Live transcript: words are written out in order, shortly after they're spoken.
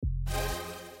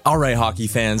All right, hockey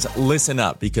fans, listen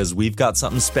up because we've got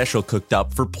something special cooked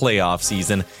up for playoff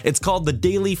season. It's called the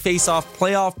Daily Face-Off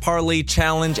Playoff Parlay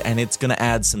Challenge, and it's going to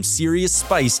add some serious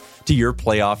spice to your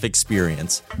playoff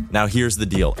experience. Now, here's the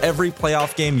deal. Every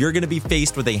playoff game, you're going to be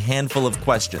faced with a handful of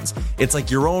questions. It's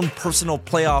like your own personal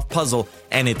playoff puzzle,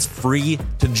 and it's free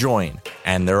to join.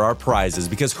 And there are prizes,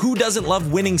 because who doesn't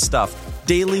love winning stuff?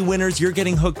 Daily winners, you're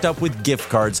getting hooked up with gift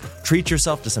cards. Treat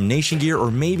yourself to some Nation gear or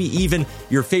maybe even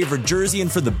your favorite jersey.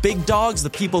 And for the big dogs, the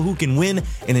people who can win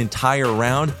an entire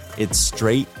round, it's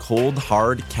straight, cold,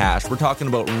 hard cash. We're talking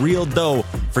about real dough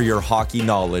for your hockey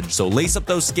knowledge. So lace up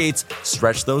those skates,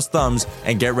 stretch those thumbs,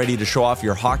 and get ready to show off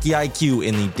your hockey IQ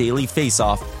in the Daily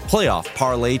Face-Off Playoff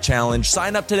Parlay Challenge.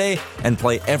 Sign up today and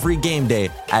play every game day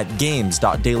at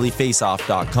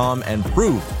games.dailyfaceoff.com and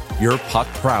prove your puck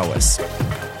prowess.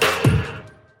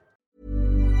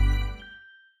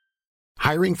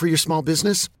 Hiring for your small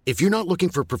business? If you're not looking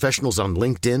for professionals on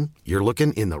LinkedIn, you're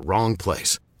looking in the wrong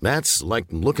place. That's like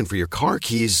looking for your car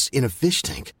keys in a fish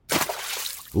tank.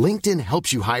 LinkedIn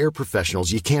helps you hire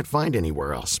professionals you can't find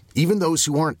anywhere else, even those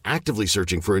who aren't actively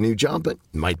searching for a new job but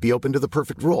might be open to the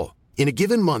perfect role. In a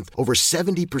given month, over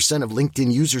 70% of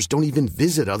LinkedIn users don't even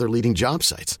visit other leading job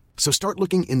sites. So start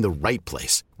looking in the right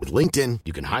place. With LinkedIn,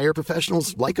 you can hire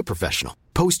professionals like a professional.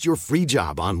 Post your free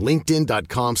job on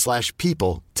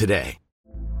linkedin.com/people today.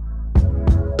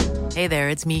 Hey there,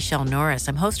 it's Michelle Norris.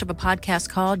 I'm host of a podcast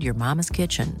called Your Mama's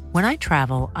Kitchen. When I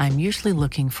travel, I'm usually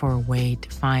looking for a way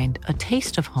to find a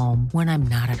taste of home when I'm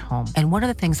not at home. And one of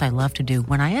the things I love to do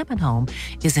when I am at home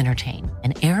is entertain.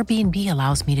 And Airbnb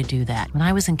allows me to do that. When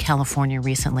I was in California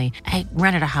recently, I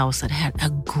rented a house that had a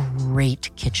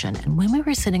great kitchen. And when we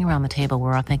were sitting around the table, we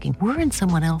were all thinking, we're in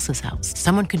someone else's house.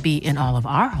 Someone could be in all of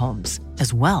our homes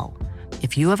as well.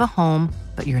 If you have a home,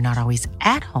 but you're not always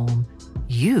at home,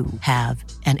 you have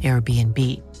an Airbnb.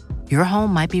 Your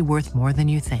home might be worth more than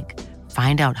you think.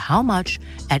 Find out how much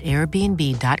at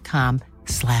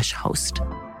airbnb.com/host.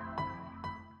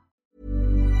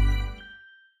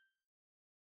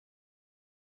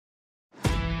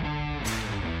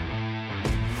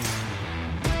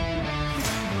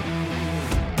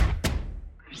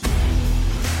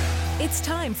 It's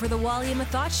time for the Wally and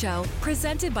Methot Show,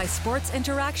 presented by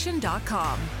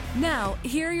SportsInteraction.com. Now,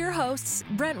 here are your hosts,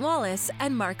 Brent Wallace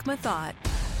and Mark Methot.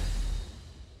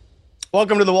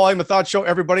 Welcome to the Wally and Methot Show,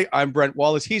 everybody. I'm Brent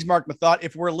Wallace. He's Mark Methot.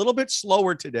 If we're a little bit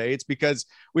slower today, it's because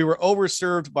we were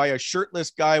overserved by a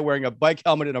shirtless guy wearing a bike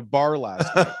helmet in a bar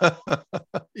last night.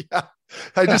 Yeah,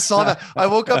 I just saw that. I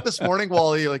woke up this morning,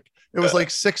 Wally, like it was like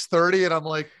 6:30, and I'm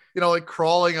like, like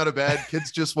crawling out of bed.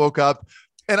 Kids just woke up.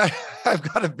 And I've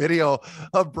got a video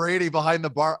of Brady behind the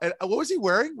bar. And what was he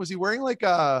wearing? Was he wearing like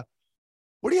what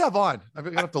do you have on? I'm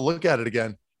gonna have to look at it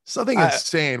again. Something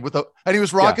insane and he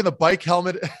was rocking the bike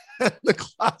helmet and the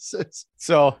glasses.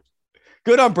 So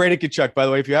good on Brady Tkachuk, by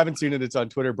the way. If you haven't seen it, it's on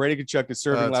Twitter. Brady Tkachuk is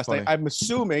serving last night. I'm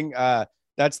assuming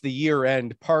that's the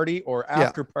year-end party or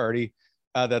after party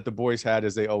that the boys had,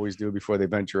 as they always do before they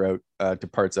venture out to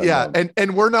parts unknown. Yeah,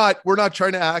 and we're not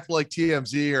trying to act like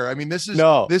TMZ here. I mean, this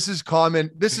is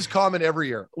common. This is common every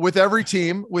year with every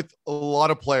team, with a lot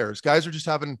of players. Guys are just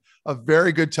having a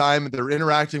very good time. They're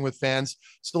interacting with fans.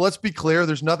 So let's be clear.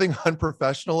 There's nothing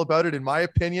unprofessional about it. In my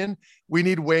opinion, we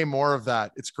need way more of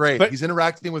that. It's great. But he's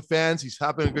interacting with fans. He's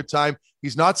having a good time.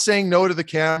 He's not saying no to the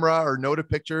camera or no to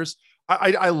pictures.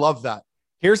 I love that.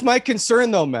 Here's my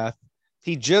concern though, Meth.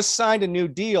 He just signed a new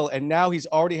deal, and now he's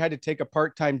already had to take a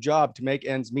part-time job to make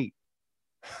ends meet.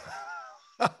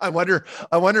 I wonder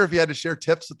if he had to share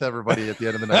tips with everybody at the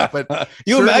end of the night. But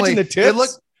you imagine the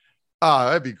tips?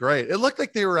 That'd be great. It looked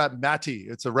like they were at Methot.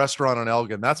 It's a restaurant on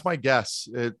Elgin. That's my guess.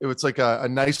 It was like a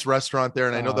nice restaurant there,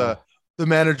 and I know the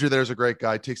manager there is a great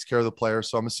guy, takes care of the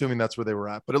players. So I'm assuming that's where they were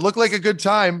at. But it looked like a good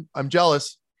time. I'm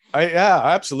jealous. Yeah,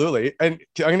 absolutely. And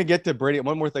I'm going to get to Brady.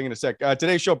 One more thing in a sec.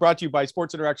 Today's show brought to you by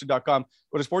SportsInteraction.com.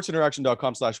 Go to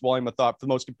SportsInteraction.com/Wally Methot for the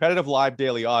most competitive live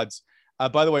daily odds.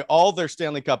 By the way, all their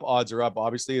Stanley Cup odds are up,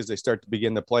 obviously, as they start to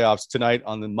begin the playoffs tonight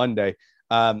on the Monday.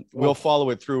 We'll follow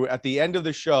it through. At the end of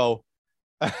the show,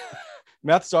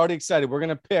 Meth's already excited. We're going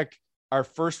to pick our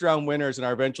first round winners and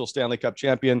our eventual Stanley Cup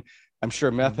champion. I'm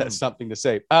sure Meth has something to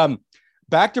say.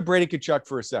 Back to Brady Tkachuk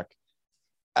for a sec.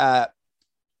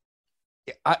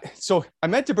 So I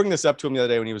meant to bring this up to him the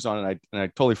other day when he was on, and I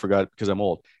totally forgot because I'm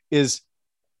old, is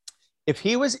if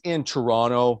he was in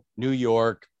Toronto, New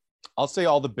York, I'll say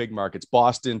all the big markets,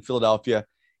 Boston, Philadelphia,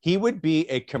 he would be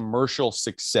a commercial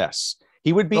success.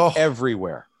 He would be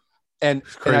everywhere. And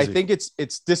I think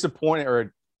it's disappointing,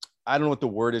 or I don't know what the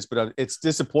word is, but it's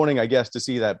disappointing, I guess, to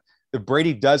see that the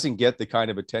Brady doesn't get the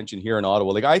kind of attention here in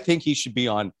Ottawa. Like, I think he should be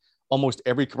on almost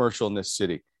every commercial in this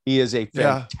city. He is a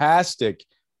fantastic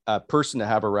person to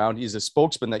have around. He's a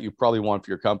spokesman that you probably want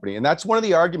for your company. And that's one of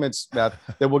the arguments, Matt,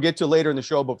 that we'll get to later in the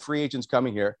show about free agents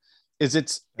coming here, is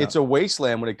it's a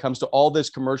wasteland when it comes to all this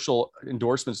commercial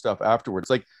endorsement stuff afterwards.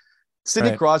 Like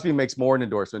Sidney Crosby makes more in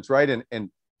endorsements, right? And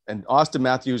Austin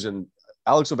Matthews and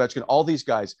Alex Ovechkin, all these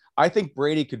guys. I think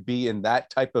Brady could be in that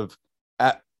type of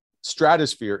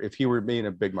stratosphere if he were being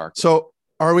a big market. So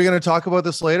are we going to talk about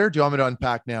this later? Do you want me to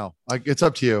unpack now? It's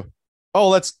up to you. Oh,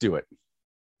 let's do it.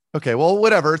 Okay, well,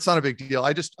 whatever. It's not a big deal.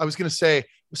 I was going to say,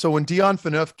 so when Dion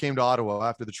Phaneuf came to Ottawa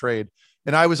after the trade,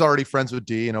 and I was already friends with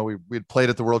D, we had played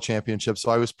at the World Championship,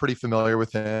 so I was pretty familiar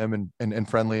with him and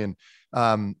friendly. And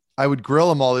I would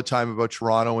grill him all the time about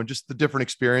Toronto and just the different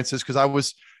experiences, because I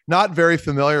was not very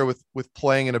familiar with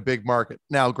playing in a big market.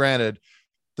 Now, granted,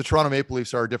 the Toronto Maple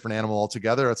Leafs are a different animal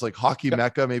altogether. It's like hockey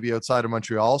mecca, maybe outside of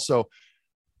Montreal. So,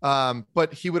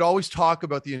 but he would always talk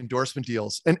about the endorsement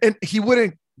deals, and he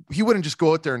wouldn't just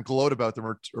go out there and gloat about them,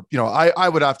 or I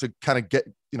would have to kind of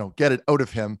get it out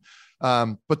of him.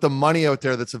 But the money out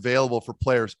there that's available for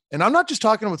players, and I'm not just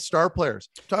talking about star players.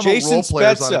 I'm talking Jason about role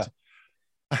players Spezza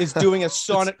is doing a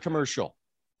Sonnet commercial.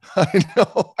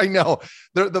 I know.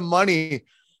 The money,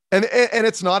 and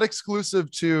it's not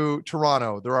exclusive to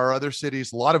Toronto. There are other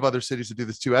cities, a lot of other cities that do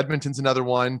this too. Edmonton's another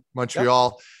one,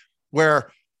 Montreal,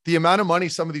 where the amount of money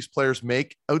some of these players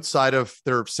make outside of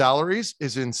their salaries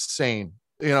is insane.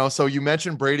 So you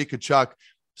mentioned Brady Tkachuk,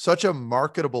 such a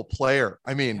marketable player.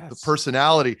 I mean, the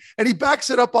personality, and he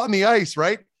backs it up on the ice,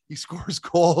 right? He scores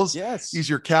goals. Yes. He's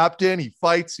your captain. He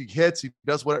fights, he hits, he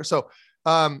does whatever. So,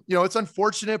 it's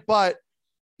unfortunate, but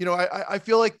I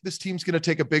feel like this team's going to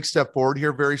take a big step forward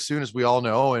here very soon, as we all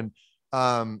know. And,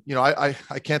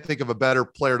 I can't think of a better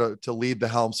player to lead the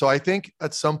helm. So I think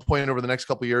at some point over the next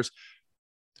couple of years,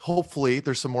 hopefully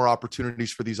there's some more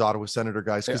opportunities for these Ottawa Senator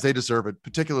guys, because they deserve it,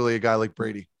 particularly a guy like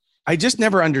Brady. I just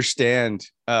never understand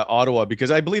Ottawa, because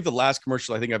I believe the last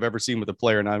commercial I think I've ever seen with a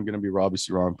player, and I'm going to be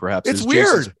obviously wrong, perhaps. It's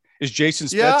weird. Is Jason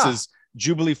Spetz's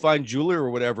Jubilee Fine Jeweler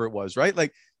or whatever it was, right?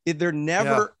 Like they're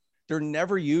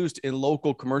never used in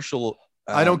local commercial.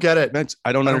 I don't get it. Events.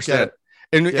 I don't understand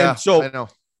it. And so I know.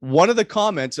 One of the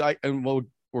comments,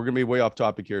 we're going to be way off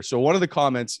topic here. So one of the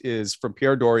comments is from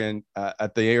Pierre Dorion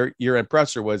at the year-end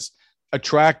presser, was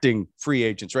attracting free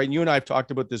agents, right? And you and I have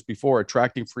talked about this before,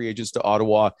 attracting free agents to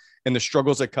Ottawa and the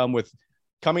struggles that come with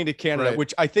coming to Canada,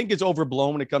 which I think is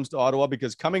overblown when it comes to Ottawa,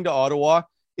 because coming to Ottawa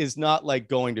is not like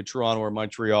going to Toronto or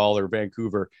Montreal or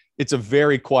Vancouver. It's a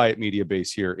very quiet media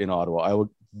base here in Ottawa.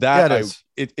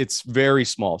 It's very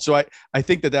small. So I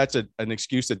think that's an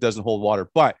excuse that doesn't hold water,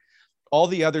 but all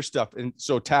the other stuff, and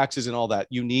so taxes and all that,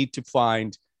 you need to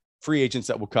find free agents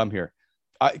that will come here.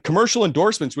 Commercial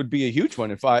endorsements would be a huge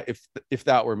one if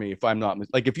that were me. If I'm not,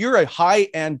 like, if you're a high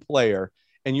end player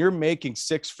and you're making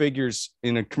six figures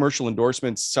in a commercial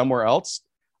endorsement somewhere else,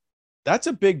 that's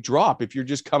a big drop if you're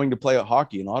just coming to play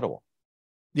hockey in Ottawa.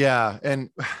 Yeah, and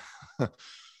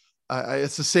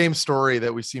it's the same story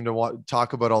that we seem to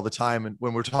talk about all the time, and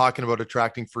when we're talking about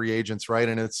attracting free agents, right?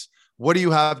 And it's, what do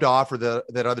you have to offer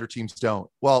that other teams don't?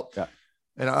 Well,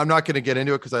 and I'm not going to get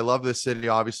into it because I love this city,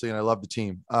 obviously, and I love the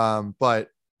team. But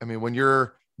I mean, when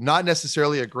you're not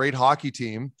necessarily a great hockey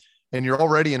team and you're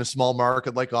already in a small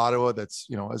market like Ottawa, that's,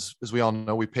 as we all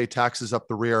know, we pay taxes up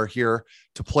the rear here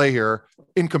to play here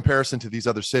in comparison to these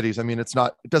other cities. I mean, it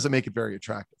doesn't make it very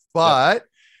attractive. But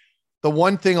the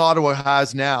one thing Ottawa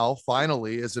has now,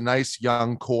 finally, is a nice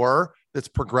young core that's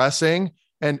progressing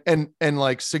and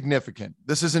like significant.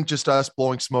 This isn't just us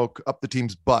blowing smoke up the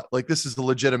team's butt. Like, this is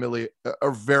legitimately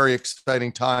a very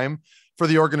exciting time for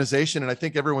the organization. And I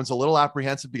think everyone's a little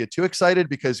apprehensive to get too excited,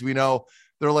 because we know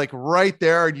they're like right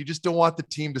there, and you just don't want the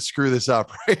team to screw this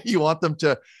up, right? You want them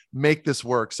to make this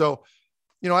work. So,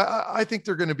 I think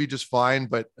they're going to be just fine.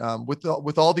 But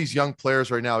with all these young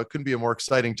players right now, it couldn't be a more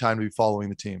exciting time to be following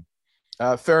the team.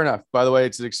 Fair enough. By the way,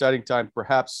 it's an exciting time.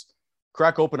 Perhaps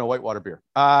crack open a Whitewater beer.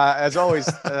 As always,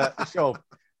 the show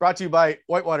brought to you by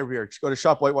Whitewater Beer. Just go to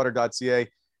shopwhitewater.ca.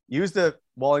 Use the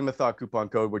Wally Methot coupon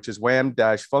code, which is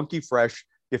WHAM-FunkyFresh.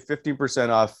 Get 15%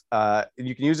 off. And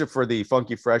you can use it for the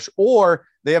Funky Fresh, or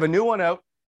they have a new one out.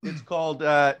 It's called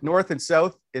North and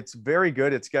South. It's very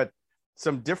good. It's got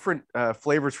some different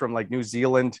flavors from like New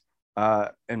Zealand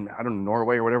and I don't know,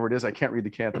 Norway or whatever it is. I can't read the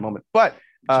can at the moment, but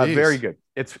very good.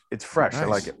 It's fresh. Nice. I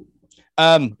like it.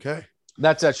 Okay.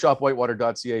 That's at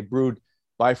shopwhitewater.ca, brewed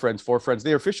by friends, for friends.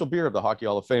 The official beer of the Hockey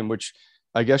Hall of Fame, which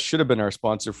I guess should have been our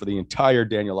sponsor for the entire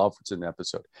Daniel Alfredson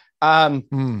episode.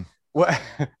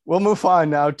 We'll move on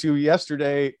now to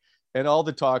yesterday and all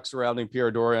the talk surrounding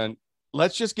Pierre Dorion.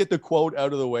 Let's just get the quote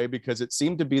out of the way, because it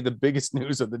seemed to be the biggest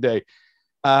news of the day.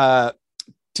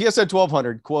 TSN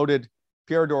 1200 quoted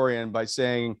Pierre Dorion by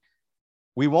saying,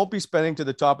 "We won't be spending to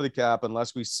the top of the cap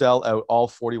unless we sell out all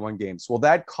 41 games." Well,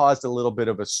 that caused a little bit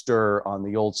of a stir on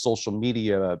the old social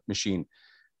media machine.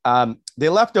 They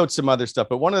left out some other stuff,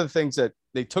 but one of the things that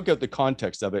they took out the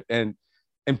context of it, and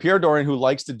Pierre Dorion, who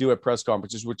likes to do at press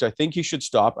conferences, which I think he should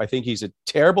stop. I think he's a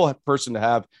terrible person to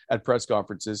have at press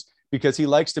conferences because he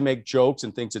likes to make jokes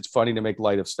and thinks it's funny to make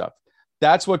light of stuff.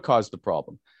 That's what caused the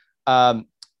problem.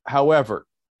 However,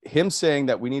 him saying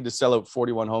that we need to sell out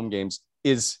 41 home games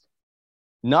is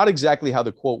not exactly how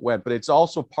the quote went, but it's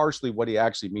also partially what he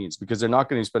actually means, because they're not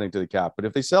going to be spending to the cap. But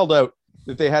if they sold out,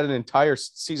 if they had an entire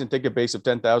season ticket base of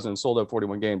 10,000 and sold out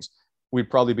 41 games, we'd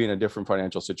probably be in a different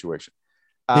financial situation.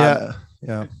 Yeah.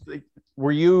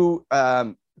 Were you,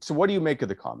 so what do you make of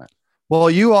the comment? Well,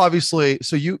 you obviously,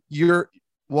 you're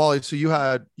Wally. So you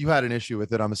had an issue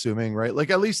with it, I'm assuming, right? Like,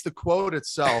 at least the quote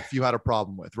itself, you had a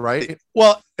problem with, right?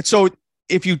 Well, so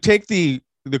if you take the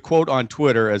quote on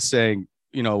Twitter as saying,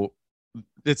 you know,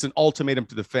 it's an ultimatum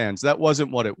to the fans, that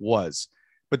wasn't what it was.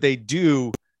 But it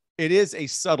is a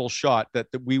subtle shot that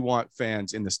we want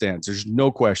fans in the stands. There's no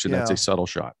question that's a subtle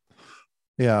shot.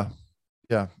 Yeah.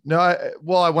 No,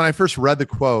 when I first read the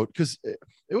quote, because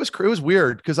it was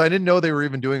weird, because I didn't know they were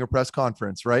even doing a press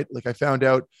conference, right? Like, I found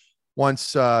out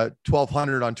once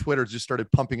 1200 on Twitter just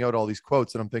started pumping out all these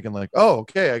quotes, and I'm thinking like, oh,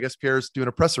 okay, I guess Pierre's doing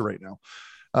a presser right now.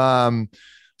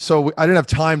 So I didn't have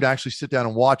time to actually sit down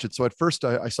and watch it. So at first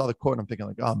I saw the quote and I'm thinking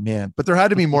like, oh man, but there had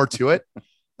to be more to it.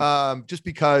 Just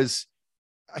because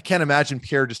I can't imagine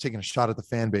Pierre just taking a shot at the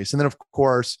fan base. And then of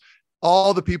course,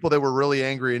 all the people that were really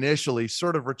angry initially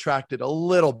sort of retracted a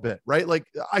little bit, right? Like,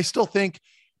 I still think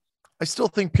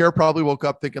Pierre probably woke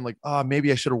up thinking like, oh,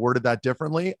 maybe I should have worded that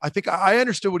differently. I think I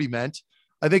understood what he meant.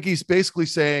 I think he's basically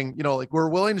saying, you know, like, we're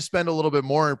willing to spend a little bit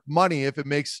more money if it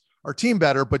makes our team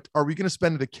better, but are we going to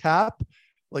spend to the cap?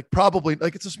 Like, probably,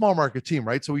 like, it's a small market team,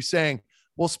 right? So he's saying,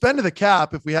 we'll spend to the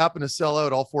cap if we happen to sell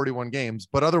out all 41 games,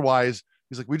 but otherwise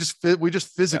he's like, we just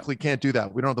physically can't do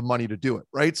that. We don't have the money to do it.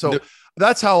 Right. So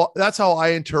that's how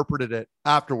I interpreted it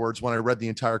afterwards when I read the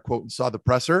entire quote and saw the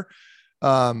presser.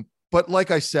 But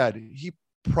like I said, he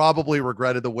probably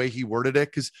regretted the way he worded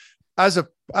it. Cause as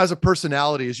a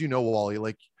personality, as you know, Wally,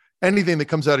 like, anything that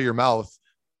comes out of your mouth,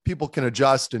 people can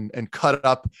adjust and cut it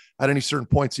up at any certain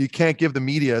point. So you can't give the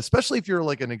media, especially if you're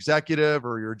like an executive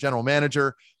or you're a general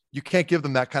manager, you can't give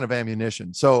them that kind of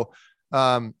ammunition. So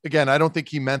again, I don't think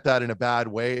he meant that in a bad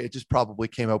way. It just probably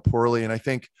came out poorly. And I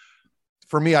think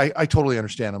for me, I totally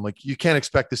understand. I'm like, you can't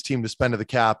expect this team to spend to the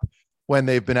cap when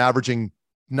they've been averaging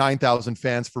 9,000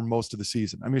 fans for most of the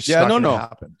season. I mean, it's just not going to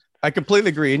happen. I completely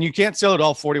agree. And you can't sell it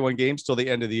all 41 games till the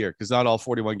end of the year, because not all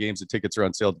 41 games, the tickets are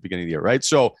on sale at the beginning of the year. Right.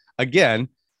 So again,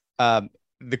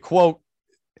 the quote,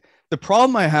 the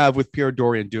problem I have with Pierre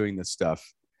Dorion doing this stuff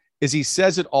is he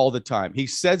says it all the time. He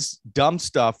says dumb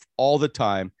stuff all the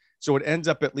time. So it ends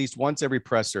up at least once every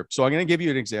presser. So I'm going to give you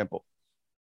an example.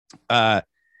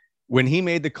 When he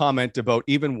made the comment about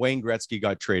even Wayne Gretzky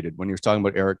got traded, when he was talking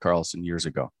about Erik Karlsson years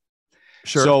ago.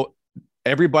 Sure. So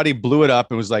everybody blew it up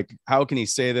and was like, how can he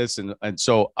say this? And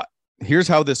so here's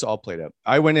how this all played out.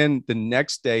 I went in the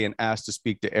next day and asked to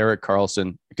speak to Erik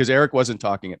Karlsson, because Erik wasn't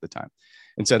talking at the time,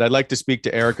 and said, I'd like to speak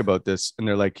to Erik about this. And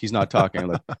they're like, he's not talking. I'm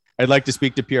like, I'd like to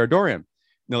speak to Pierre Dorion. And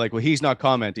they're like, well, he's not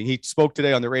commenting. He spoke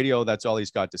today on the radio. That's all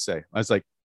he's got to say. I was like,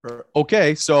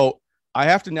 okay. So I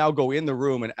have to now go in the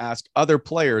room and ask other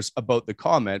players about the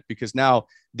comment, because now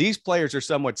these players are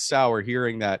somewhat sour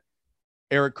hearing that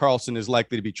Erik Karlsson is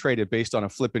likely to be traded based on a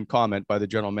flippant comment by the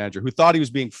general manager, who thought he was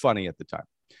being funny at the time.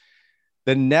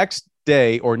 The next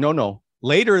day, or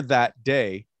later that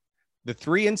day, the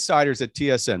three insiders at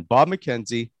TSN, Bob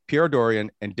McKenzie, Pierre Dorion,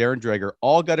 and Darren Dreger,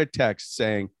 all got a text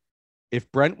saying,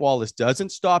 if Brent Wallace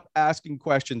doesn't stop asking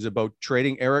questions about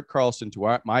trading Erik Karlsson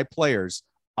to my players,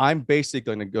 I'm basically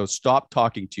going to go stop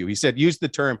talking to you. He said, use the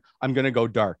term, I'm going to go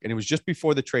dark. And it was just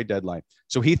before the trade deadline.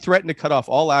 So he threatened to cut off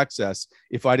all access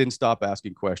if I didn't stop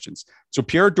asking questions. So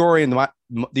Pierre Dorion,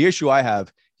 the issue I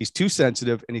have, he's too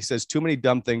sensitive and he says too many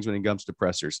dumb things when he comes to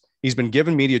pressers. He's been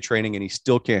given media training and he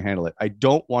still can't handle it. I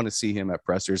don't want to see him at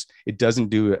pressers. It doesn't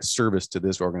do a service to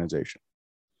this organization.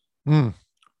 Those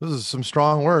are some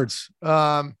strong words.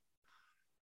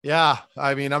 Yeah.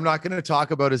 I mean, I'm not going to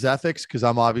talk about his ethics because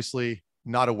I'm obviously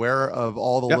not aware of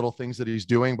all the little things that he's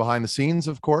doing behind the scenes,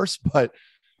 of course. But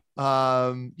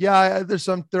yeah,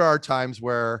 there are times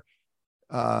where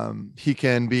he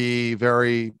can be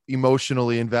very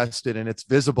emotionally invested, and it's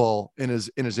visible in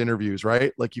his interviews,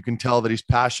 right? Like you can tell that he's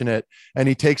passionate and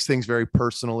he takes things very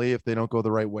personally if they don't go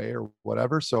the right way or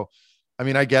whatever. So, I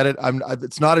mean, I get it.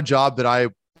 It's not a job that I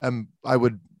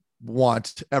would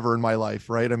want ever in my life.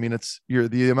 Right. I mean,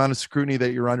 the amount of scrutiny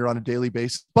that you're under on a daily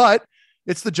basis, but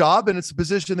it's the job and it's the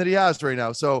position that he has right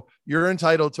now. So you're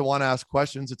entitled to want to ask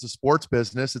questions. It's a sports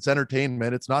business. It's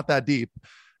entertainment. It's not that deep,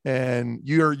 and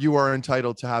you are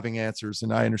entitled to having answers.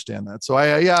 And I understand that. So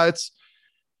I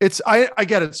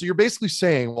get it. So you're basically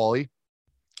saying, Wally,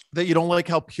 that you don't like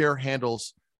how Pierre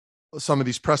handles some of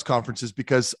these press conferences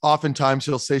because oftentimes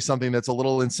he'll say something that's a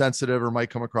little insensitive or might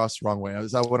come across the wrong way.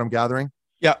 Is that what I'm gathering?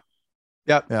 Yeah.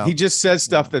 He just says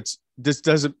stuff that's just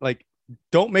doesn't like,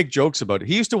 don't make jokes about it.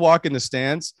 He used to walk in the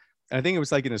stands. And I think it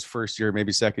was like in his first year,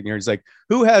 maybe second year. He's like,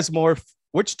 which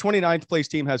 29th place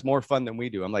team has more fun than we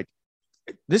do? I'm like,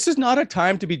 this is not a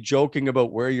time to be joking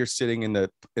about where you're sitting in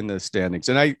the standings.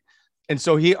 And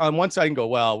so he, on one side, can go,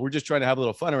 well, we're just trying to have a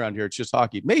little fun around here. It's just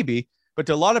hockey. Maybe, but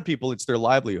to a lot of people, it's their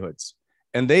livelihoods.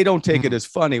 And they don't take it as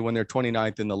funny when they're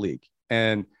 29th in the league.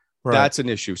 And that's an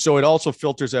issue. So it also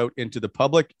filters out into the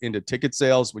public, into ticket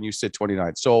sales when you sit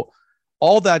 29th. So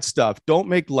all that stuff, don't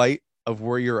make light of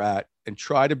where you're at and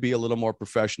try to be a little more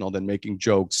professional than making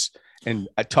jokes and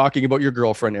talking about your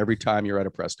girlfriend every time you're at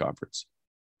a press conference.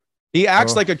 He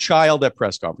acts like a child at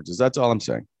press conferences. That's all I'm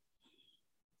saying.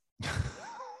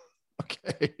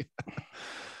 Okay.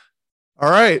 All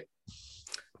right.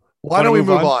 Why don't we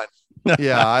move on?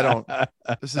 Yeah, I don't.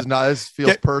 This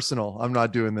feels personal. I'm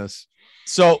not doing this.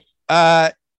 So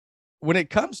when it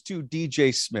comes to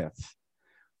DJ Smith,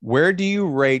 where do you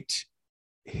rate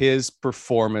his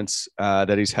performance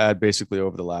that he's had basically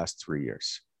over the last 3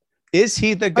 years? Is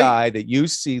he the guy that you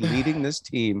see leading this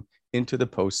team into the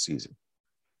postseason?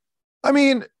 I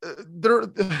mean,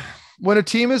 when a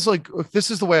team is like, this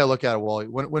is the way I look at it, Wally,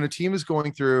 when a team is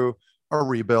going through a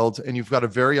rebuild and you've got a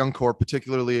very young core,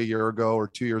 particularly a year ago or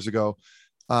 2 years ago,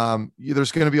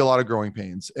 there's going to be a lot of growing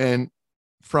pains. And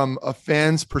from a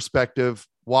fan's perspective,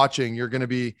 watching, you're going to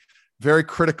be very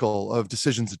critical of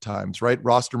decisions at times, right?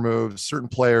 Roster moves, certain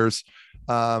players.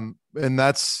 And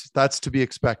that's to be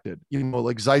expected. You know,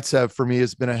 like Zaitsev for me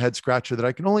has been a head scratcher that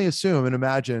I can only assume and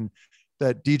imagine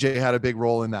that DJ had a big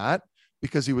role in that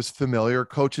because he was familiar.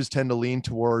 Coaches tend to lean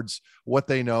towards what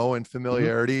they know and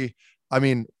familiarity. I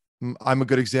mean, I'm a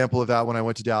good example of that when I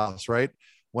went to Dallas, right?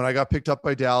 When I got picked up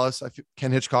by Dallas,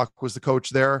 Ken Hitchcock was the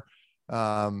coach there.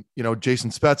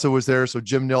 Jason Spezza was there. So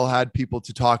Jim Nill had people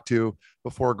to talk to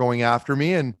before going after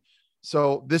me. And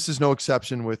so this is no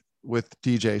exception with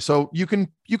DJ. So you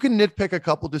can nitpick a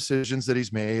couple decisions that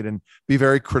he's made and be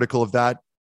very critical of that.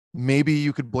 Maybe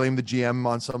you could blame the GM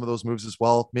on some of those moves as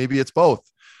well. Maybe it's both.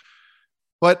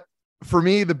 But for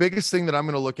me, the biggest thing that I'm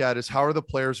going to look at is how are the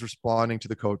players responding to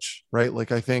the coach, right?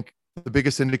 Like, I think the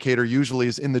biggest indicator usually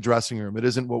is in the dressing room. It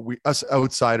isn't what us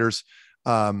outsiders,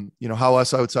 how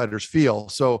us outsiders feel.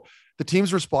 So the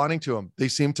team's responding to him. They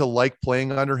seem to like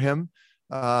playing under him.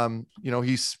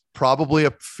 He's probably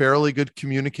a fairly good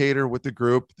communicator with the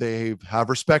group. They have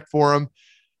respect for him.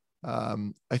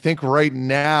 I think right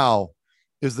now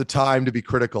is the time to be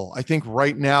critical. I think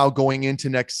right now going into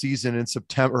next season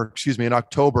in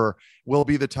October will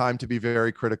be the time to be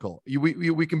very critical.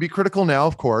 We can be critical now,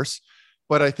 of course,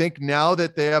 but I think now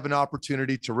that they have an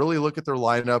opportunity to really look at their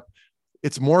lineup,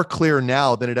 it's more clear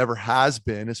now than it ever has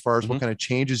been as far as what kind of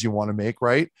changes you want to make,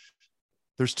 right?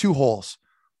 There's two holes.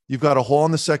 You've got a hole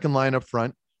in the second line up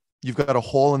front. You've got a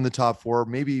hole in the top four,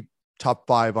 maybe top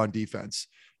five on defense.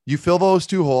 You fill those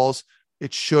two holes,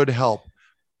 it should help.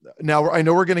 Now, I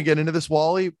know we're going to get into this,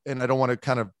 Wally, and I don't want to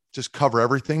kind of just cover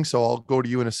everything. So I'll go to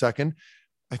you in a second.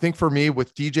 I think for me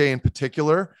with DJ in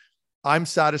particular, I'm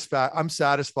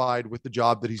satisfied with the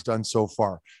job that he's done so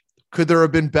far. Could there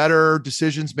have been better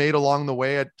decisions made along the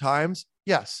way at times?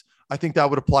 Yes. I think that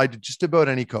would apply to just about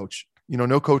any coach.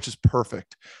 No coach is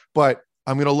perfect, but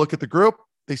I'm going to look at the group.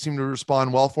 They seem to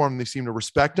respond well for him. They seem to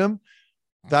respect him.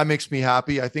 That makes me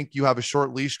happy. I think you have a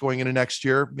short leash going into next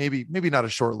year. Maybe not a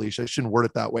short leash. I shouldn't word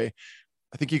it that way.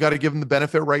 I think you got to give him the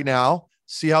benefit right now.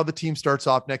 See how the team starts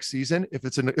off next season. If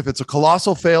it's a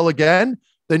colossal fail again,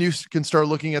 then you can start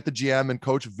looking at the GM and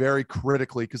coach very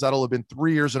critically, because that'll have been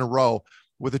 3 years in a row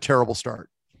with a terrible start.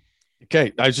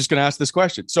 Okay. I was just going to ask this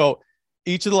question. So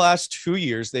each of the last 2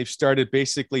 years, they've started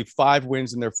basically 5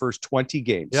 wins in their first 20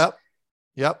 games.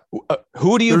 Yep.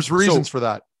 There's reasons for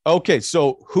that. Okay.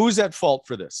 So who's at fault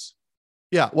for this?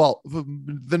 Yeah. Well,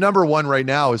 the number one right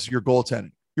now is your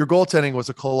goaltending. Your goaltending was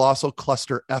a colossal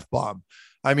cluster F-bomb.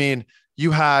 I mean,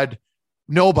 you had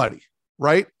nobody,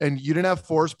 right? And you didn't have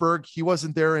Forsberg. He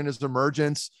wasn't there in his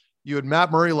emergence. You had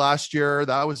Matt Murray last year.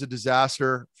 That was a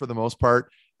disaster for the most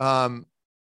part.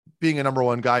 Being a number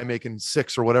one guy making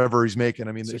 6 or whatever he's making.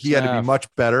 I mean, he had to be much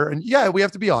better. And yeah, we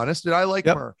have to be honest. And I like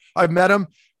Murray. I've met him.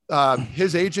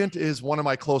 his agent is one of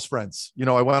my close friends. You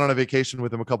know, I went on a vacation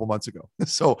with him a couple months ago.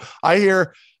 So I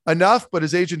hear enough, but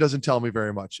his agent doesn't tell me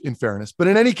very much, in fairness. But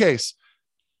in any case,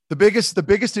 the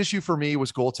biggest issue for me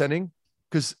was goaltending,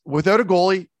 because without a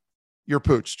goalie, you're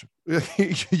pooched.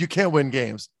 You can't win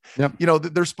games. Yep. You know,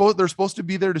 they're supposed to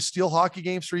be there to steal hockey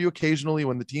games for you occasionally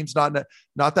when the team's not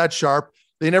that sharp.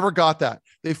 They never got that.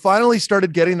 They finally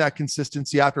started getting that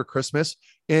consistency after Christmas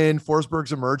in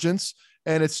Forsberg's emergence,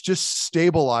 and it's just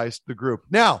stabilized the group.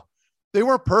 Now, they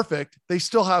weren't perfect. They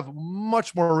still have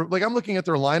much more. Like, I'm looking at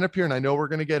their lineup here, and I know we're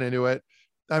going to get into it.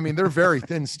 I mean, they're very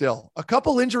thin still. A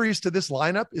couple injuries to this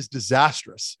lineup is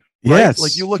disastrous. Right? Yes.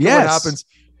 Like, you look at what happens.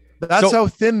 That's how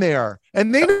thin they are.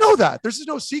 And they know that. This is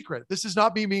no secret. This is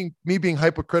not me being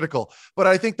hypocritical. But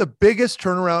I think the biggest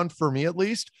turnaround for me, at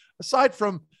least, aside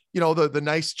from, you know, the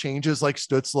nice changes like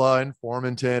Stützle and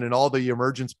Formenton and all the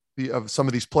emergence of some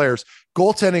of these players,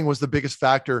 goaltending was the biggest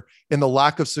factor in the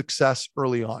lack of success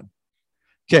early on.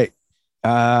 Okay.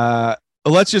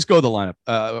 Let's just go to the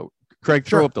lineup. Craig,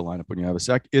 throw up the lineup when you have a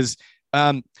sec.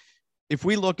 If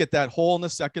we look at that hole in the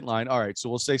second line, all right, so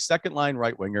we'll say second line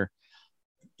right winger.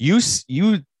 You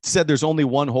said there's only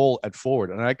one hole at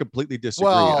forward, and I completely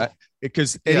disagree.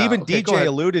 Even DJ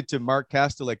alluded to Mark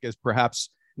Kastelik as perhaps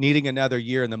needing another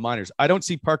year in the minors. I don't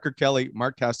see Parker Kelly,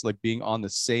 Mark Kastelik being on the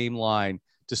same line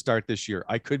to start this year.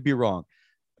 I could be wrong,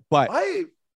 but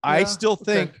I still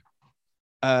think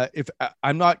if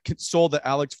I'm not sold that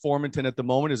Alex Formenton at the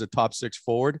moment is a top 6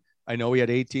 forward. I know he had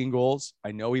 18 goals.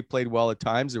 I know he played well at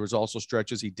times. There was also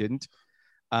stretches he didn't.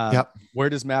 Where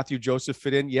does Matthew Joseph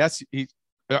fit in? Yes,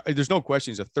 there's no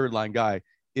question he's a third line guy.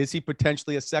 Is he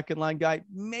potentially a second line guy?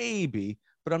 Maybe,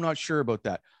 but I'm not sure about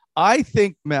that. I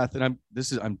think, Meth, and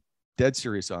I'm dead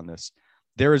serious on this.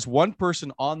 There is one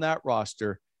person on that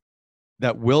roster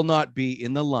that will not be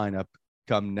in the lineup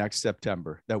come next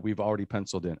September that we've already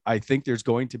penciled in. I think there's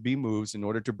going to be moves in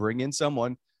order to bring in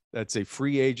someone that's a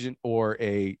free agent or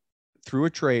through a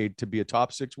trade to be a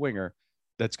top 6 winger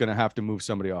that's going to have to move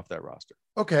somebody off that roster.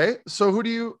 Okay. So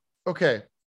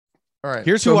all right.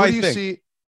 Here's so who I do you think. See?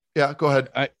 Yeah, go ahead.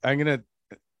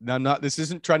 This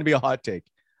isn't trying to be a hot take.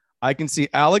 I can see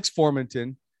Alex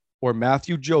Formenton or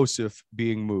Matthew Joseph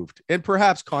being moved, and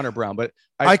perhaps Connor Brown, but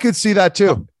I could see that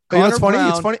too. It's funny. Brown,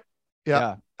 it's funny.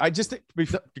 Yeah. I just think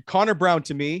Connor Brown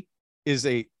to me is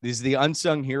the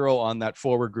unsung hero on that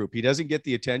forward group. He doesn't get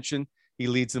the attention. He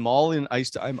leads them all in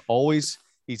ice time.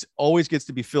 He's always gets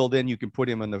to be filled in. You can put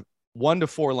him on the 1 to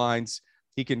 4 lines.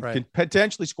 He can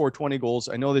potentially score 20 goals.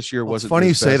 I know this year wasn't. It's funny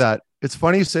you say that. It's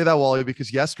funny you say that, Wally,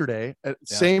 because yesterday,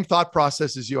 same thought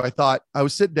process as you. I thought I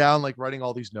was sitting down, like writing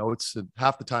all these notes, and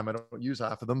half the time I don't use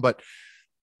half of them, but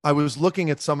I was looking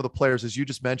at some of the players, as you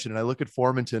just mentioned, and I look at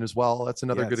Formenton as well. That's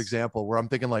another good example where I'm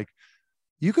thinking, like,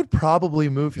 you could probably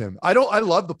move him. I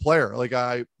love the player.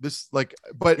 It's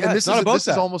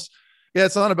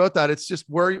not about that. It's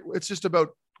just about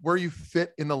where you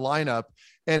fit in the lineup.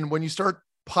 And when you start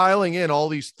piling in all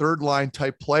these third line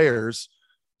type players,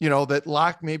 you know, that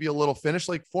lack maybe a little finish,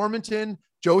 like Formenton,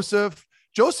 Joseph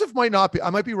might not be,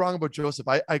 I might be wrong about Joseph.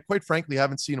 I quite frankly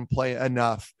haven't seen him play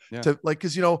enough to like,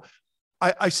 cause you know,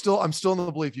 I'm still in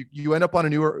the belief you end up on a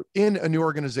new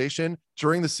organization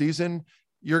during the season,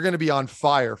 you're going to be on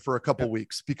fire for a couple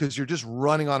weeks because you're just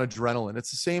running on adrenaline.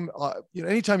 It's the same,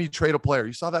 anytime you trade a player,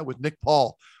 you saw that with Nick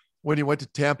Paul when he went to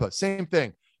Tampa, same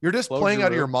thing. You're just playing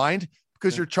out of your mind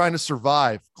because you're trying to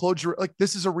survive.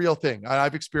 This is a real thing.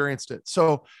 I've experienced it.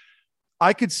 So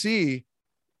I could see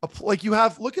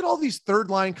look at all these third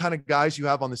line kind of guys you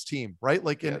have on this team, right?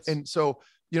 And so,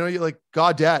 you know, you're like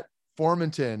Gaudette,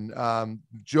 Formenton,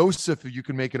 Joseph, you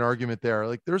can make an argument there.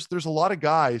 Like there's a lot of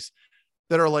guys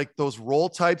that are like those role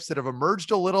types that have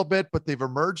emerged a little bit, but they've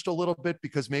emerged a little bit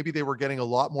because maybe they were getting a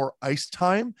lot more ice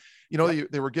time. You know,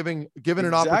 they were given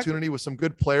an opportunity with some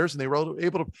good players and they were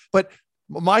able to, but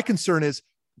my concern is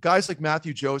guys like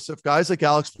Matthew Joseph, guys like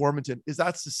Alex Formenton, is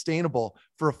that sustainable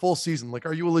for a full season? Like,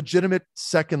 are you a legitimate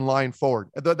second line forward?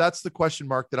 That's the question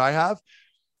mark that I have.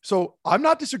 So I'm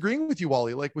not disagreeing with you,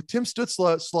 Wally. Like with Tim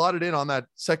Stützle slotted in on that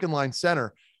second line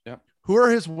center, who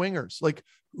are his wingers? Like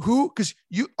because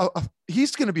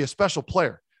he's going to be a special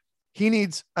player. He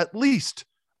needs at least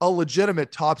a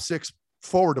legitimate top 6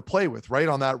 forward to play with, right?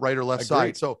 On that right or left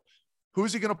side. So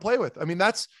who's he going to play with? I mean,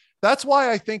 that's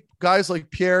why I think guys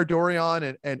like Pierre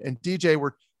Dorion and DJ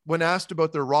were, when asked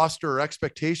about their roster or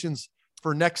expectations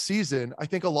for next season, I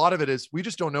think a lot of it is, we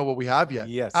just don't know what we have yet.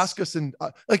 Yes. Ask us. And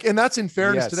that's in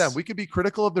fairness to them. We could be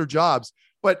critical of their jobs,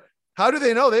 but how do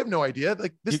they know? They have no idea.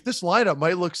 Like this lineup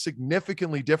might look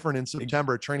significantly different in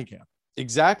September at training camp.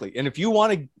 Exactly. And if you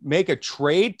want to make a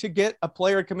trade to get a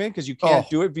player to come in, because you can't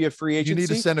do it via free agency, you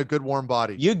need to send a good warm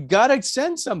body. You got to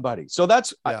send somebody. So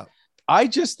that's, I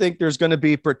just think there's going to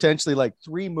be potentially like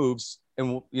 3 moves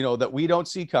and, that we don't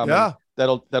see coming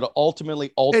that'll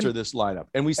ultimately alter this lineup.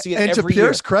 And we see it every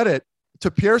year. To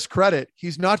Pierre's credit,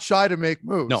 he's not shy to make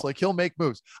moves. No. Like he'll make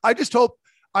moves. And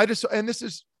this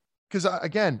is because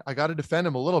again, I got to defend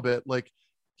him a little bit. Like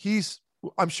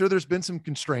I'm sure there's been some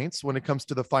constraints when it comes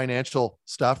to the financial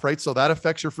stuff, right? So that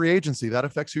affects your free agency. That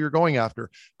affects who you're going after.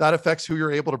 That affects who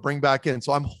you're able to bring back in.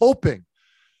 So I'm hoping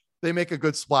they make a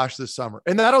good splash this summer,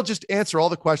 and that'll just answer all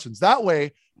the questions. That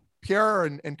way, Pierre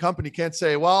and company can't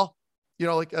say, well,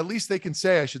 like at least they can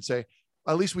say, I should say,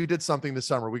 at least we did something this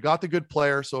summer. We got the good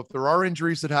player. So if there are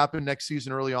injuries that happen next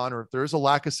season early on, or if there is a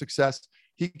lack of success,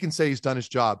 he can say he's done his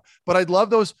job. But I'd love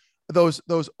those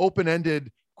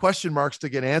open-ended question marks to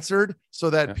get answered so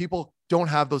that people don't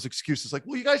have those excuses. Like,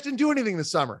 well, you guys didn't do anything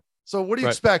this summer. So what do you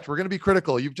expect? We're going to be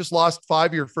critical. You've just lost 5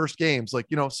 of your first games.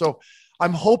 So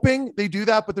I'm hoping they do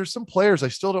that, but there's some players I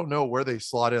still don't know where they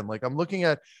slot in. Like I'm looking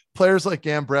at players like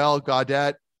Gambrell,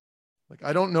 Gaudette. Like,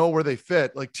 I don't know where they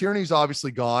fit. Like Tierney's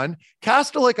obviously gone.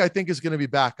 Kastelik, I think, is going to be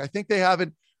back. I think that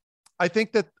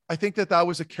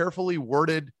was a carefully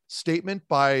worded statement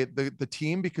by the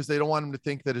team because they don't want him to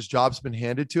think that his job's been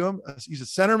handed to him. He's a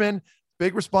centerman,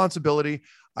 big responsibility.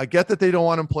 I get that they don't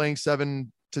want him playing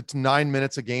 7 to 9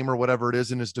 minutes a game or whatever it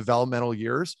is in his developmental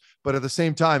years. But at the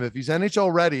same time, if he's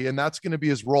NHL ready and that's going to be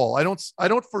his role, I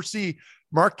don't foresee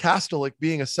Mark Kastelik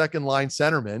being a second line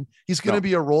centerman. He's going to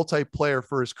be a role type player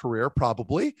for his career.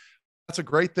 Probably. That's a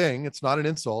great thing. It's not an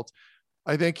insult.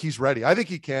 I think he's ready. I think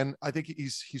he can. I think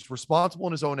he's responsible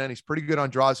in his own end. He's pretty good on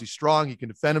draws. He's strong. He can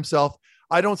defend himself.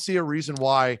 I don't see a reason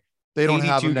why they don't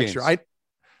have him next year. I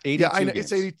know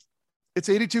it's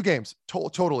 82 games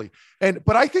totally.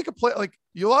 But I think a play like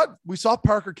we saw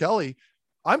Parker Kelly.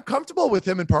 I'm comfortable with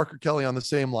him and Parker Kelly on the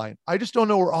same line. I just don't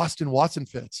know where Austin Watson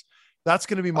fits. That's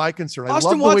going to be my concern.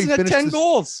 Austin Watson had 10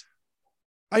 goals.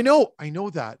 I know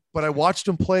that, but I watched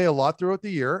him play a lot throughout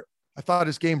the year. I thought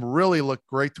his game really looked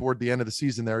great toward the end of the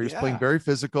season there. He was playing very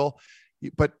physical,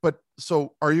 but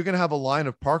so are you going to have a line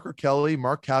of Parker Kelly,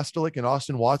 Mark Kastelik, and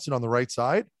Austin Watson on the right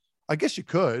side? I guess you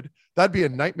could. That'd be a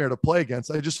nightmare to play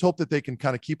against. I just hope that they can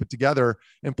kind of keep it together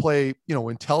and play,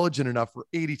 intelligent enough for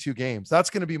 82 games. That's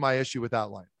going to be my issue with that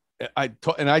line. I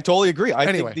totally agree.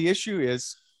 I think the issue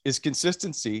is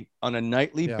consistency on a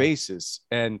nightly basis.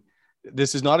 And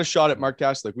this is not a shot at Mark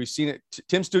Kastelik. We've seen it.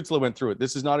 Tim Stützle went through it.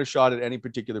 This is not a shot at any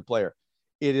particular player.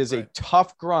 It is a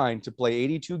tough grind to play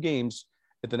 82 games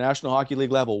at the National Hockey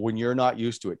League level when you're not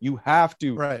used to it. You have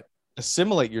to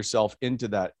assimilate yourself into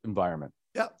that environment.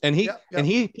 Yeah. And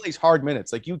he plays hard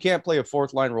minutes. Like you can't play a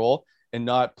fourth line role and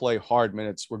not play hard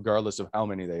minutes regardless of how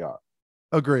many they are.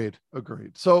 Agreed.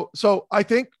 So I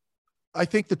think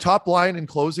the top line in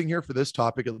closing here for this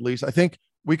topic, at least, I think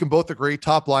we can both agree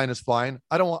top line is fine.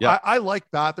 I like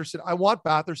Batherson. I want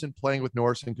Batherson playing with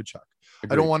Norris and Tkachuk.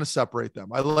 Agreed. I don't want to separate them.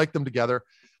 I like them together.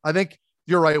 I think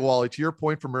you're right, Wally, to your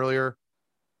point from earlier,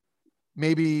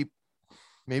 maybe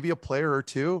a player or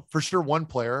two, for sure. One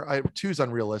player, two's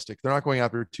unrealistic. They're not going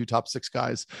after 2 top 6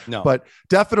 guys, but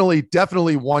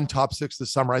definitely one top 6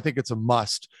 this summer. I think it's a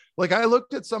must. Like I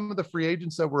looked at some of the free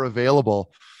agents that were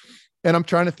available and I'm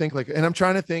trying to think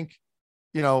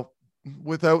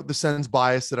without the Sens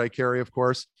bias that I carry, of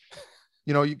course,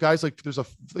 you guys like there's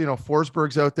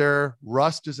Forsberg's out there.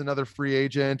 Rust is another free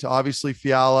agent. Obviously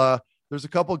Fiala. There's a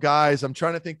couple guys I'm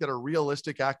trying to think that are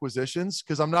realistic acquisitions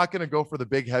because I'm not going to go for the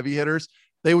big heavy hitters.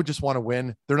 They would just want to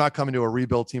win. They're not coming to a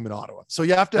rebuild team in Ottawa. So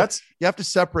you have to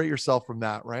separate yourself from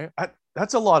that, right?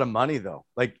 That's a lot of money though.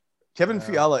 Like Kevin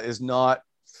Fiala is not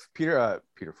Peter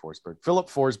Forsberg. Philip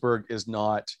Forsberg is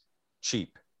not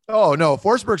cheap. Oh no,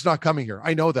 Forsberg's not coming here.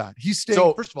 I know that. He's staying.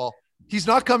 So, first of all, he's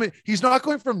not coming. He's not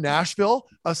going from Nashville,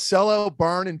 a sellout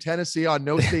barn in Tennessee on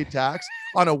no state tax,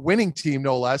 on a winning team,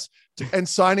 no less, and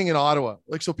signing in Ottawa.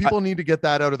 Like, so people need to get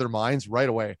that out of their minds right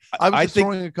away. I was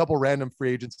throwing a couple random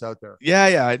free agents out there.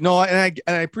 Yeah. No, and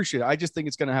I appreciate it. I just think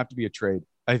it's going to have to be a trade.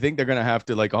 I think they're going to have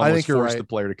to almost force the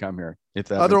player to come here. If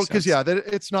that makes sense.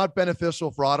 It's not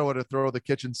beneficial for Ottawa to throw the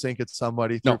kitchen sink at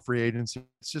somebody through free agency.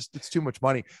 It's too much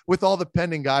money with all the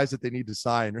pending guys that they need to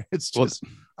sign.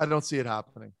 I don't see it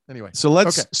happening anyway. So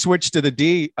let's switch to the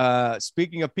D.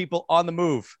 Speaking of people on the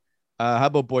move, how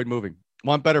about Boyd Moving?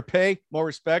 Want better pay, more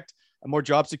respect, and more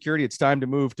job security? It's time to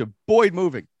move to Boyd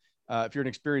Moving. If you're an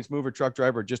experienced mover, truck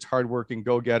driver, or just hardworking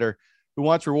go-getter who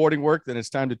wants rewarding work, then it's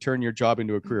time to turn your job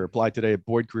into a career. Apply today at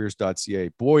boydcareers.ca.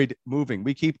 Boyd Moving.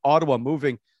 We keep Ottawa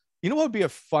moving. You know what would be a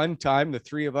fun time? The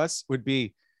three of us would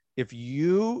be if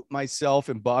you, myself,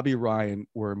 and Bobby Ryan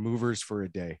were movers for a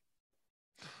day.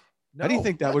 How do you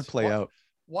think that would play out?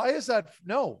 Why is that?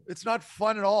 No, it's not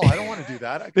fun at all. I don't want to do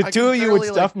that. The two of you would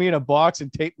stuff me in a box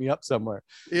and tape me up somewhere.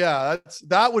 Yeah,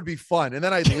 that would be fun. And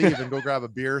then I'd leave and go grab a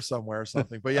beer somewhere or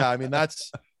something. But yeah, I mean,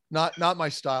 that's not my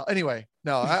style. Anyway,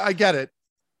 no, I get it,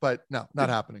 but no, not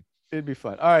happening. It'd be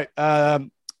fun. All right.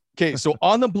 Okay. So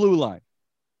on the blue line.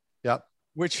 Yep.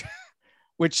 Which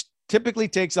typically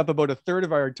takes up about a third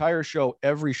of our entire show,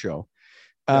 every show.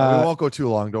 We won't go too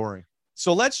long. Don't worry.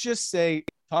 So let's just say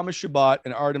Thomas Chabot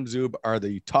and Artem Zub are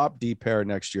the top D pair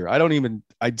next year. I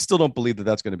still don't believe that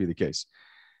that's going to be the case.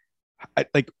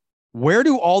 Where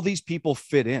do all these people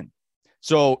fit in?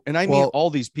 So, and I mean, all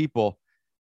these people,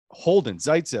 Holden,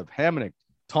 Zaitsev, Hamonic,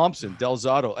 Thompson, Del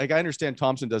Zotto. Like, I understand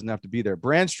Thompson doesn't have to be there.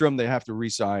 Brandstrom, they have to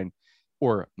re-sign,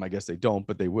 or I guess they don't,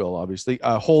 but they will, obviously.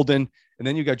 Holden, and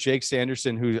then you got Jake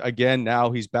Sanderson, who, again,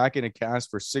 now he's back in a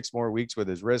cast for 6 more weeks with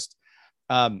his wrist.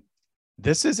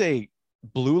 This is a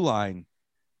blue line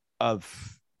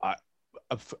of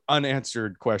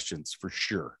unanswered questions for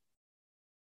sure.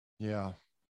 Yeah.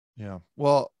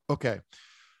 Well, okay.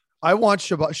 I want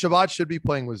Shabbat should be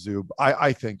playing with Zub.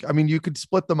 I think. I mean, you could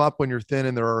split them up when you're thin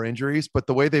and there are injuries, but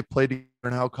the way they play together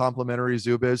and how complementary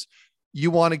Zub is, you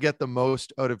want to get the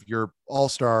most out of your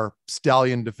all-star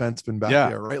stallion defenseman back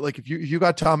there, right? Like if you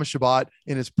got Thomas Chabot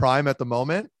in his prime at the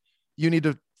moment, you need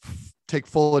to take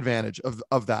full advantage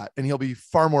of that, and he'll be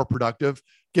far more productive.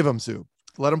 Give him Zub.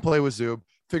 Let him play with Zub.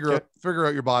 Figure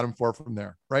out your bottom 4 from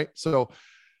there, right? So,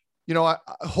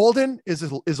 Holden is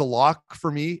a lock for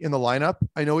me in the lineup.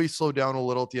 I know he slowed down a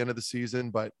little at the end of the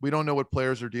season, but we don't know what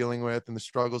players are dealing with and the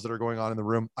struggles that are going on in the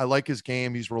room. I like his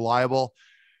game. He's reliable.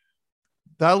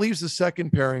 That leaves the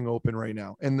second pairing open right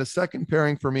now. And the second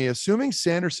pairing for me, assuming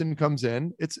Sanderson comes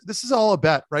in, this is all a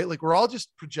bet, right? Like we're all just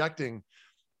projecting,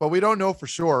 but we don't know for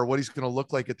sure what he's going to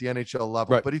look like at the NHL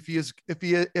level. Right. But if he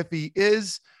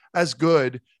is as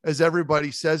good as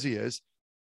everybody says he is,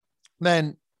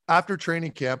 then after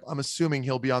training camp, I'm assuming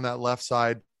he'll be on that left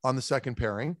side on the second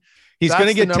pairing. He's going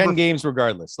to get 10 games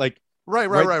regardless. Like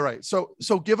right. So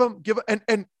give him,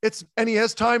 and he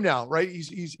has time now, right?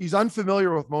 He's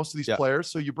unfamiliar with most of these players.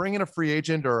 So you bring in a free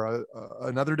agent or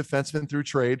another defenseman through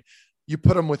trade, you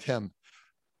put him with him,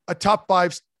 a top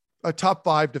five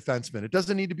defenseman. It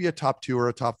doesn't need to be a top 2 or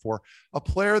a top 4, a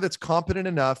player that's competent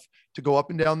enough to go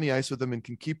up and down the ice with him and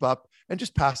can keep up and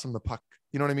just pass him the puck.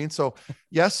 You know what I mean? So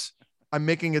yes, I'm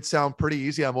making it sound pretty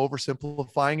easy. I'm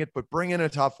oversimplifying it, but bring in a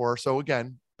top 4. So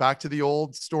again, back to the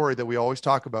old story that we always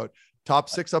talk about: top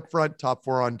 6 up front, top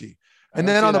 4 on D. And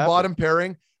then on the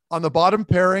bottom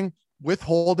pairing with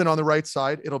Holden on the right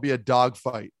side, it'll be a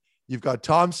dogfight. You've got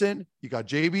Thompson, you got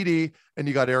JBD, and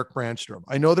you got Eric Brandstrom.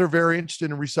 I know they're very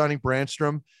interested in re-signing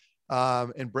Brandstrom.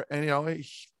 And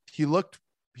he looked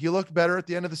better at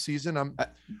the end of the season. I'm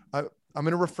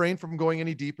going to refrain from going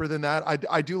any deeper than that.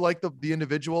 I do like the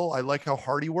individual. I like how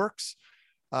hard he works.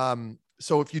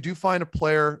 So if you do find a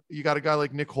player, you got a guy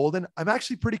like Nick Holden, I'm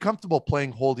actually pretty comfortable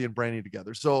playing Holdy and Brandy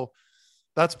together. So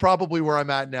that's probably where I'm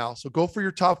at now. So go for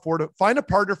your top 4 to find a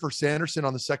partner for Sanderson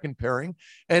on the second pairing,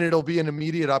 and it'll be an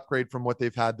immediate upgrade from what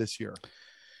they've had this year.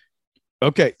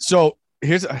 Okay. So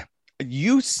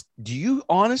do you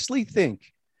honestly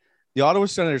think the Ottawa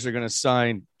Senators are going to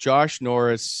sign Josh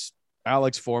Norris,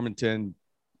 Alex Formenton,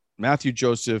 Matthew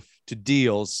Joseph to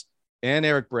deals, and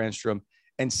Eric Brandstrom,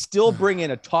 and still bring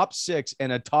in a top 6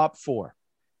 and a top 4?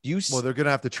 Well, they're going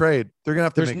to have to trade. They're going to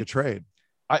have to make a trade.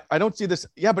 I don't see this.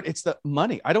 Yeah, but it's the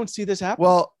money. I don't see this happening.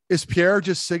 Well, is Pierre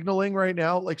just signaling right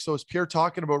now? So is Pierre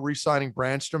talking about re-signing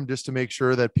Brandstrom just to make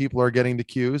sure that people are getting the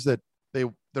cues that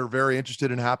they're very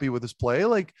interested and happy with his play?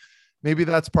 Like maybe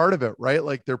that's part of it, right?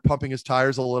 Like they're pumping his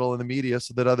tires a little in the media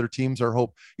so that other teams are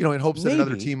in hopes that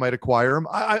another team might acquire him.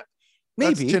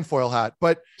 Maybe that's tinfoil hat,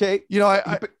 but okay.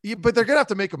 But they're going to have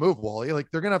to make a move, Wally. Like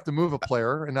they're going to have to move a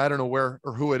player, and I don't know where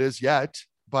or who it is yet,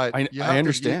 but I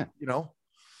understand,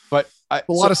 but a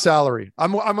lot of salary.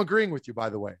 I'm agreeing with you, by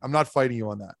the way. I'm not fighting you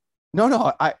on that.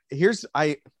 No. I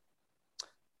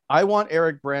want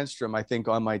Eric Brandstrom, I think,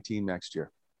 on my team next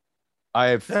year.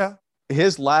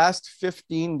 His last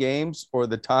 15 games, or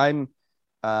the time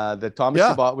that Thomas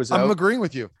Chabot was out. I'm agreeing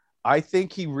with you. I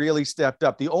think he really stepped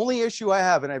up. The only issue I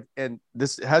have, and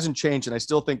this hasn't changed, and I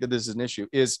still think that this is an issue,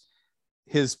 is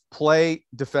his play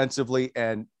defensively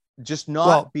and just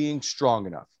not being strong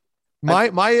enough.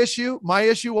 My issue,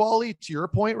 Wally, to your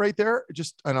point right there,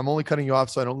 and I'm only cutting you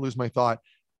off so I don't lose my thought.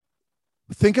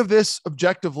 Think of this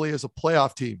objectively as a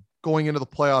playoff team going into the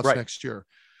playoffs next year.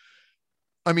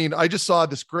 I mean, I just saw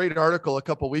this great article a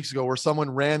couple of weeks ago where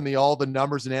someone ran all the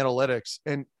numbers and analytics,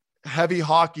 and heavy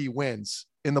hockey wins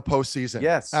in the postseason.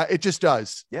 Yes. It just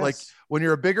does. Yes. Like when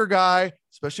you're a bigger guy,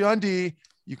 especially on D,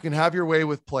 you can have your way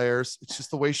with players. It's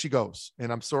just the way she goes.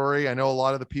 And I'm sorry. I know a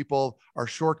lot of the people are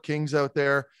short kings out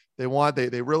there. They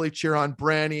really cheer on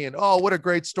Branny and, oh, what a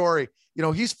great story. You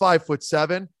know, he's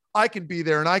 5'7". I can be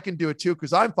there and I can do it too,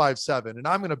 because I'm 5'7" and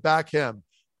I'm going to back him.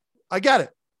 I get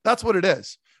it. That's what it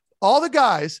is. All the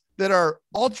guys that are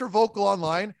ultra vocal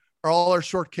online are all our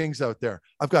short kings out there.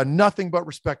 I've got nothing but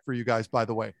respect for you guys, by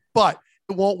the way, but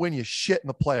it won't win you shit in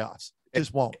the playoffs. It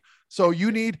just won't. So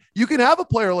you can have a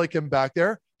player like him back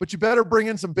there, but you better bring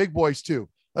in some big boys too.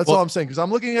 That's all I'm saying. Cause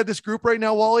I'm looking at this group right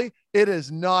now, Wally. It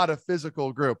is not a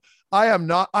physical group.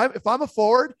 If I'm a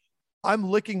forward, I'm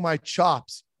licking my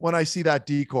chops when I see that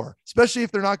decor, especially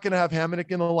if they're not going to have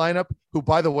Hamonic in the lineup, who,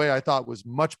 by the way, I thought was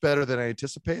much better than I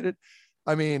anticipated.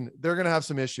 I mean, they're going to have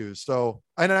some issues. So,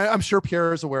 and I'm sure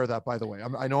Pierre is aware of that, by the way.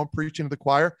 I know I'm preaching to the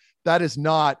choir. That is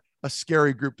not a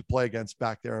scary group to play against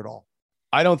back there at all.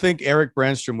 I don't think Eric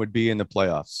Brandstrom would be in the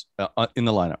playoffs in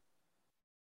the lineup.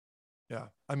 Yeah.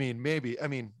 I mean, maybe. I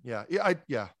mean, yeah.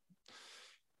 Yeah.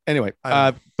 Anyway,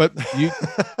 but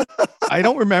I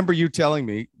don't remember you telling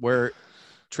me where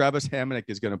Travis Hamonic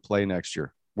is going to play next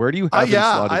year. Where do you have him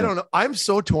slotted I don't know. I'm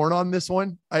so torn on this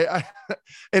one.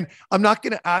 And I'm not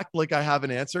going to act like I have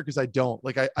an answer, because I don't.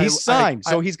 Like he's signed,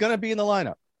 so he's going to be in the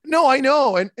lineup. No, I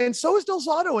know. And so is Del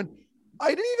Zotto. And I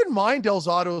didn't even mind Del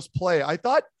Zotto's play. I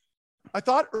thought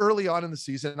early on in the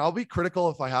season, and I'll be critical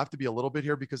if I have to be a little bit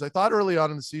here, because I thought early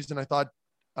on in the season, I thought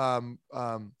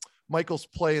Michael's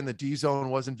play in the D zone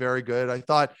wasn't very good. I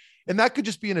thought, and that could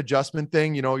just be an adjustment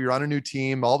thing. You know, you're on a new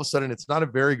team. All of a sudden it's not a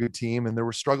very good team, and they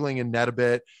were struggling in net a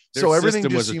bit. So everything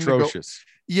just was seemed atrocious.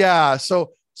 Yeah.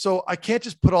 So I can't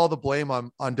just put all the blame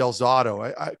on Del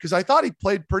Zotto. Cause I thought he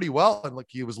played pretty well, and like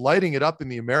he was lighting it up in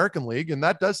the American League, and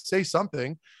that does say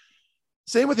something.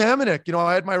 Same with Hamonic. You know,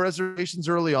 I had my reservations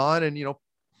early on, and, you know,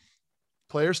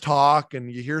 players talk and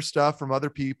you hear stuff from other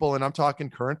people, and I'm talking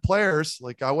current players.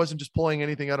 Like I wasn't just pulling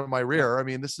anything out of my rear. I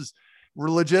mean, this is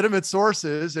legitimate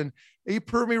sources, and he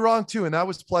proved me wrong too. And that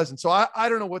was pleasant. So I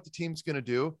don't know what the team's going to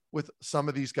do with some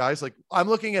of these guys. Like I'm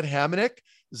looking at Hamonic,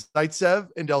 Zaitsev,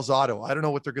 and Del Zotto. I don't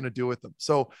know what they're going to do with them.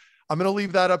 So I'm going to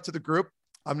leave that up to the group.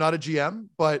 I'm not a GM,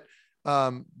 but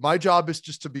my job is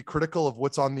just to be critical of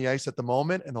what's on the ice at the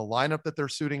moment and the lineup that they're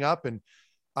suiting up. And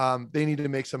they need to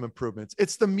make some improvements.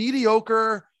 It's the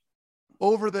mediocre I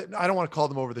don't want to call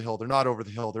them over the hill. They're not over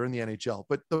the hill. They're in the NHL,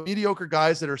 but the mediocre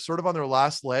guys that are sort of on their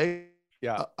last leg.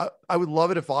 Yeah. I would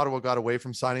love it if Ottawa got away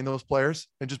from signing those players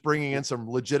and just bringing in some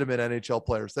legitimate NHL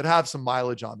players that have some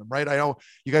mileage on them, right? I know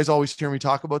you guys always hear me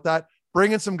talk about that.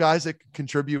 Bring in some guys that can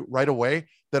contribute right away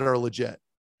that are legit.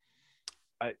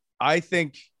 I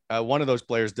think one of those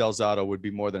players, Del Zotto, would be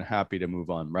more than happy to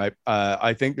move on, right?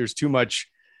 I think there's too much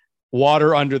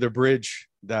water under the bridge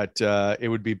that it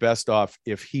would be best off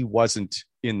if he wasn't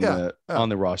on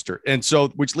the roster. And so,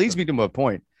 which leads me to my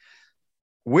point.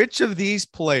 Which of these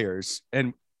players,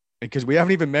 and because we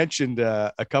haven't even mentioned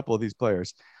a couple of these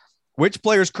players, which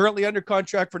players currently under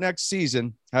contract for next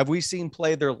season have we seen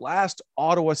play their last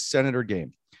Ottawa Senator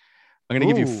game? I'm going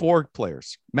to give you 4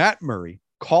 players: Matt Murray,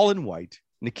 Colin White,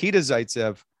 Nikita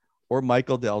Zaitsev, or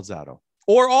Michael Del Zotto,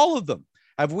 or all of them.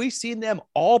 Have we seen them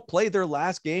all play their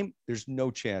last game? There's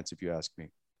no chance, if you ask me.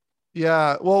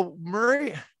 Yeah. Well,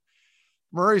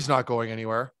 Murray's not going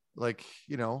anywhere. Like,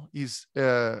 you know, he's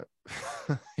they're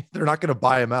not going to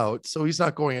buy him out, so he's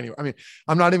not going anywhere. I mean,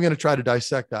 I'm not even going to try to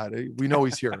dissect that. We know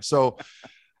he's here. So,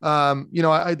 you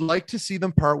know, I'd like to see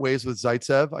them part ways with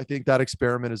Zaitsev. I think that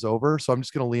experiment is over. So I'm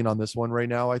just going to lean on this one right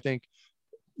now. I think,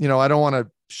 you know, I don't want to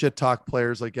shit talk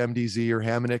players like MDZ or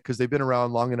Hamonic, because they've been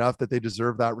around long enough that they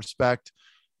deserve that respect.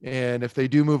 And if they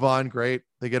do move on, great.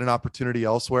 They get an opportunity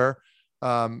elsewhere.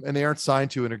 And they aren't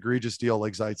signed to an egregious deal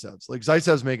like Zaitsev's. Like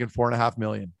Zaitsev's making $4.5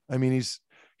 million. I mean, he's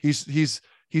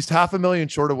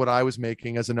 $500,000 short of what I was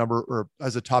making as a number, or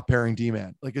as a top pairing D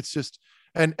man. Like it's just,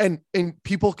 and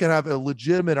people can have a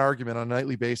legitimate argument on a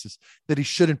nightly basis that he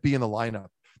shouldn't be in the lineup.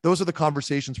 Those are the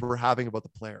conversations we're having about the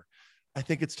player. I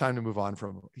think it's time to move on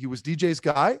from him. He was DJ's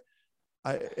guy.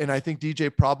 And I think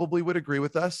DJ probably would agree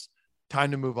with us.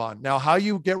 Time to move on. Now, how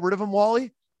you get rid of him,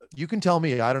 Wally, you can tell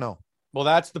me. I don't know. Well,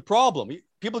 that's the problem.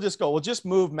 People just go, well, just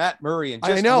move Matt Murray and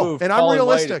just I know, move and Colin I'm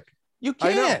realistic. White. You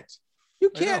can't. You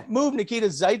can't move Nikita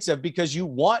Zaitsev because you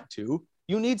want to.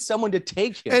 You need someone to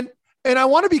take him. And I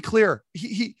want to be clear.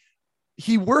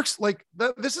 He works like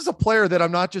this is a player that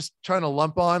I'm not just trying to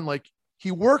lump on. Like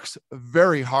he works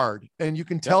very hard, and you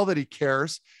can tell that he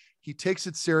cares. He takes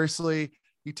it seriously.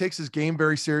 He takes his game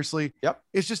very seriously. Yep.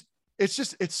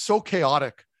 It's so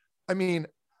chaotic. I mean,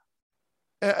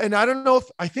 and I don't know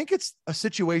I think it's a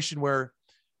situation where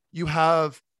you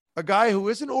have a guy who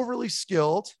isn't overly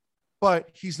skilled, but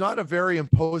he's not a very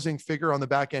imposing figure on the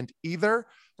back end either.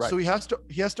 Right. So he has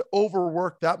to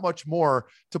overwork that much more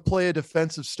to play a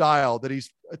defensive style that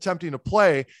he's attempting to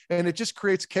play. And it just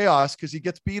creates chaos because he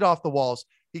gets beat off the walls.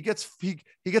 He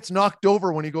gets knocked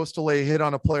over when he goes to lay a hit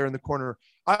on a player in the corner.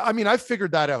 I mean, I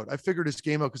figured that out. I figured his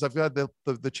game out because I've had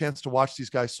the chance to watch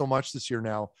these guys so much this year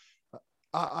now.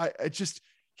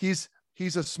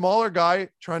 He's a smaller guy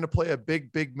trying to play a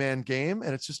big man game,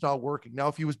 and it's just not working. Now,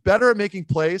 if he was better at making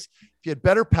plays, if he had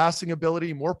better passing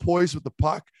ability, more poise with the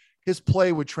puck, his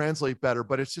play would translate better,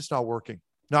 but it's just not working.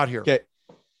 Not here. Okay.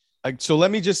 So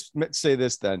let me just say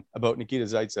this then about Nikita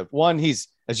Zaitsev. One, he's,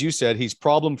 as you said, he's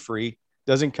problem free.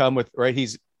 Doesn't come with, right.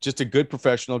 He's just a good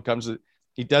professional.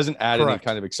 He doesn't add any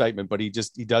kind of excitement, but he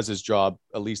does his job.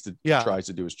 At least tries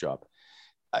to do his job.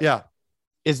 Yeah.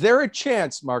 Is there a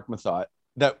chance, Mark Methot,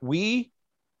 that we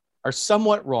are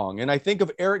somewhat wrong? And I think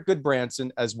of Eric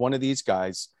Goodbranson as one of these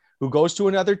guys who goes to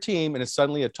another team and is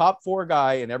suddenly a top 4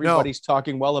 guy and everybody's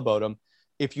talking well about him.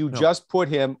 If you just put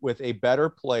him with a better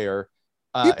player.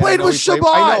 He played with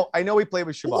Shabbat. I know he played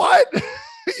with Shabbat. What?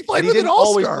 He played with an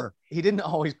all-star. He didn't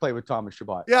always play with Thomas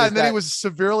Shabbat. Yeah, and then he was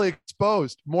severely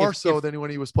exposed, more so than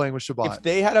when he was playing with Shabbat. If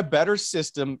they had a better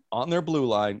system on their blue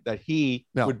line, that he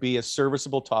would be a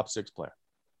serviceable top 6 player.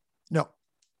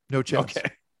 No chance. Okay.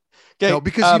 No,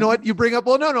 because you know what you bring up.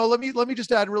 Well, no. Let me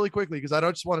just add really quickly because I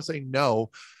don't just want to say no.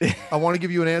 I want to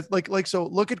give you an answer. So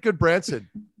look at Goodbranson.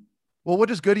 Well, what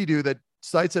does Goody do that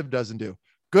Zaitsev doesn't do?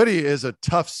 Goody is a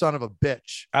tough son of a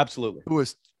bitch. Absolutely. Who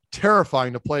is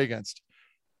terrifying to play against.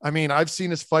 I mean, I've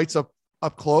seen his fights up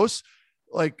close.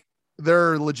 Like,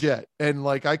 they're legit. And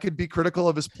like, I could be critical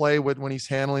of his play when he's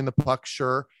handling the puck,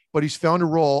 sure, but he's found a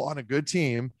role on a good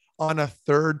team on a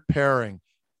third pairing.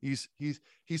 He's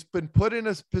been put in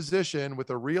a position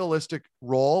with a realistic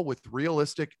role with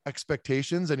realistic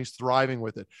expectations, and he's thriving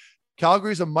with it.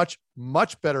 Calgary's a much,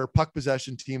 much better puck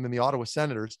possession team than the Ottawa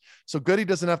Senators. So Goody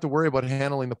doesn't have to worry about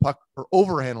handling the puck or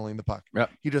over handling the puck. Yep.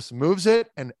 He just moves it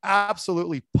and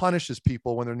absolutely punishes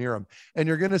people when they're near him. And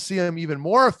you're going to see him even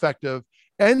more effective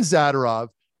and Zadorov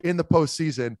in the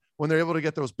postseason when they're able to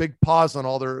get those big paws on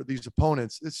all these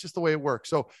opponents. It's just the way it works.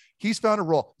 So he's found a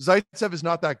role. Zaitsev is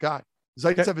not that guy.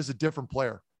 Zaitsev is a different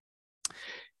player.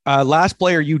 Last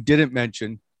player you didn't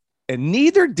mention, and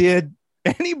neither did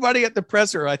anybody at the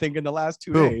presser, I think, in the last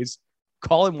 2 days,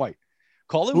 Colin White.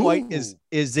 Colin White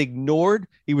is ignored.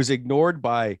 He was ignored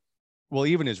by, well,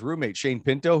 even his roommate, Shane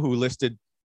Pinto, who listed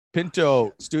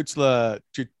Pinto, Stützle,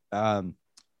 and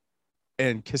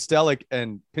Kostelic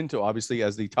and Pinto, obviously,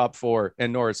 as the top 4,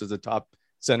 and Norris as the top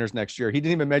centers next year. He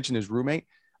didn't even mention his roommate.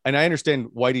 And I understand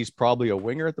Whitey's probably a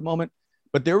winger at the moment,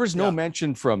 but there was no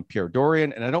mention from Pierre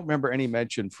Dorian, and I don't remember any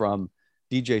mention from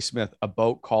DJ Smith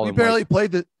about Colin White.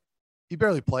 He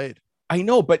barely played. I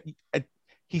know, but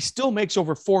he still makes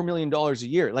over $4 million a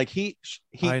year. Like he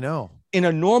I know, in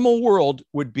a normal world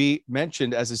would be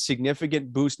mentioned as a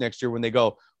significant boost next year when they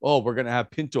go, oh, we're going to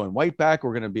have Pinto and White back.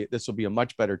 This will be a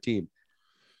much better team.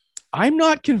 I'm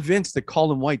not convinced that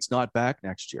Colin White's not back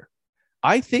next year.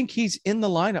 I think he's in the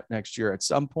lineup next year at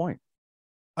some point.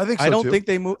 I think so. I don't think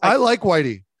they move. I like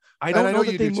Whitey. I don't know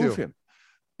that they move him.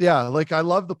 Yeah, like I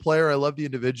love the player. I love the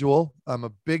individual. I'm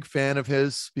a big fan of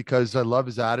his because I love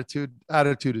his attitude.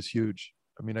 Attitude is huge.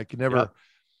 I mean, I can never,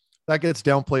 that gets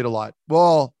downplayed a lot.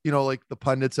 Well, like the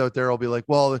pundits out there will be like,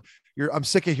 well, I'm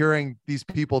sick of hearing these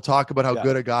people talk about how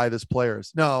good a guy this player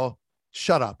is. No,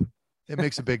 shut up. It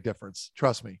makes a big difference.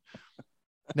 Trust me.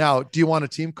 Now, do you want a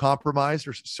team compromised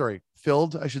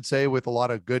filled, I should say, with a lot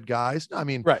of good guys? I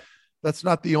mean, that's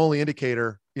not the only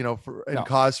indicator,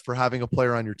 cause for having a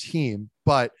player on your team,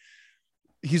 but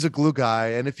he's a glue guy.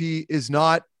 And if he is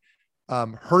not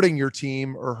hurting your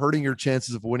team or hurting your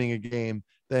chances of winning a game,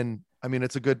 then, I mean,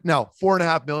 it's a good, now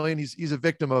 $4.5 million. He's a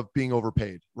victim of being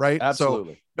overpaid, right?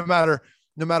 Absolutely. So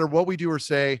no matter what we do or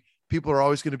say, people are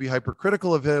always going to be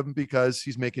hypercritical of him because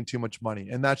he's making too much money.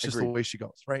 And that's just the way she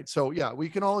goes. Right. So yeah, we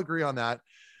can all agree on that.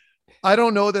 I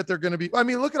don't know that they're going to be, I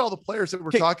mean, look at all the players that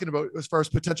we're talking about as far as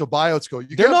potential buyouts go.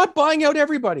 They're not buying out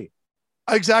everybody.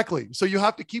 Exactly. So you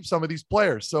have to keep some of these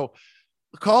players. So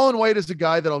Colin White is a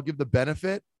guy that I'll give the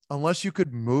benefit unless you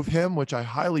could move him, which I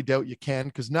highly doubt you can,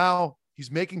 because now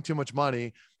he's making too much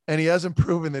money and he hasn't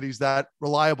proven that he's that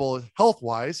reliable health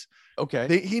wise.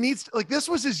 Okay. He needs, like, this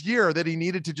was his year that he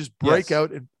needed to just break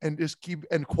out and just keep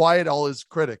and quiet all his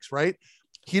critics, right?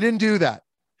 He didn't do that.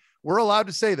 We're allowed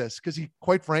to say this because he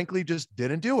quite frankly just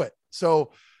didn't do it.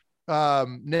 So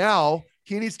now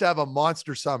he needs to have a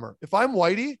monster summer. If I'm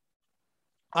Whitey,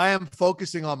 I am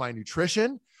focusing on my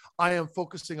nutrition. I am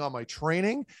focusing on my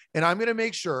training, and I'm going to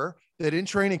make sure that in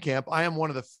training camp, I am one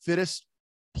of the fittest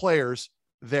players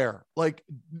there. Like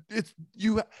it's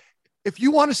you, if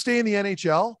you want to stay in the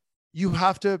NHL, you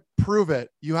have to prove it.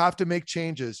 You have to make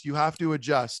changes. You have to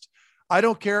adjust. I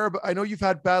don't care, but I know you've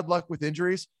had bad luck with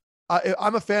injuries.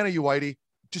 I'm a fan of you, Whitey.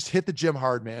 Just hit the gym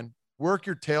hard, man. Work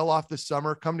your tail off this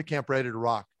summer. Come to camp ready to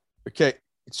rock. Okay.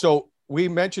 So we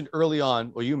mentioned early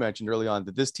on, well, you mentioned early on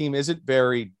that this team isn't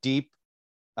very deep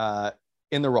on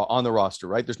the roster,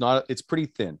 right? It's pretty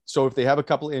thin. So if they have a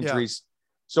couple of injuries,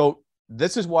 so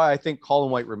this is why I think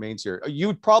Colin White remains here.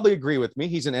 You'd probably agree with me.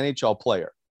 He's an NHL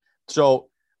player. So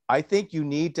I think you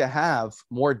need to have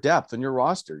more depth in your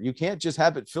roster. You can't just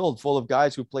have it filled full of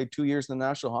guys who played 2 years in the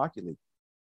National Hockey League.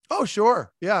 Oh,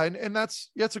 sure. Yeah. And that's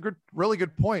a really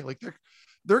good point. Like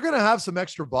they're going to have some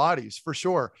extra bodies for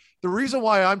sure. The reason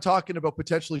why I'm talking about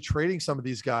potentially trading some of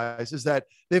these guys is that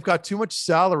they've got too much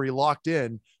salary locked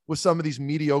in with some of these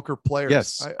mediocre players.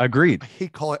 Yes, agreed. I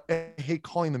hate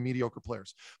calling them mediocre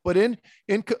players, but in,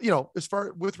 as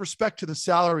far with respect to the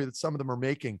salary that some of them are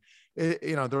making,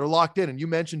 they're locked in. And you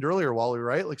mentioned earlier, Wally,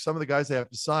 right? Like some of the guys they have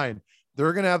to sign,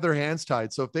 they're going to have their hands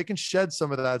tied. So if they can shed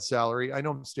some of that salary, I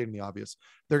know I'm stating the obvious,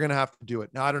 they're going to have to do it.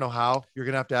 Now, I don't know how. You're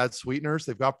going to have to add sweeteners.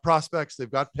 They've got prospects.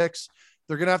 They've got picks.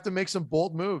 They're going to have to make some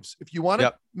bold moves. If you want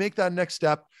to make that next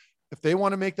step, if they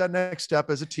want to make that next step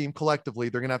as a team collectively,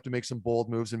 they're going to have to make some bold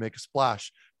moves and make a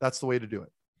splash. That's the way to do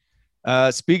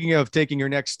it. Speaking of taking your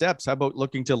next steps, how about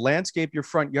looking to landscape your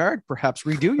front yard, perhaps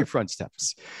redo your front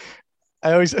steps?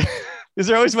 These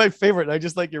are always my favorite. I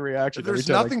just like your reaction. There's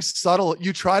nothing subtle.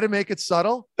 You try to make it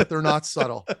subtle, but they're not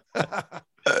subtle.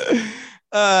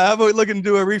 How about looking to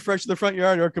do a refresh of the front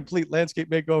yard or a complete landscape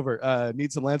makeover?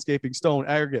 Need some landscaping, stone,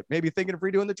 aggregate, maybe thinking of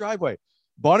redoing the driveway.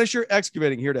 Bonisher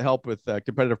Excavating here to help with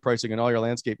competitive pricing and all your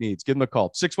landscape needs. Give them a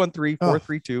call,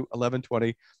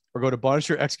 613-432-1120, or go to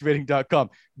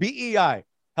bonisherexcavating.com. BEI,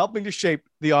 helping to shape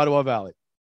the Ottawa Valley.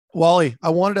 Wally,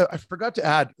 I forgot to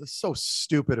add, it's so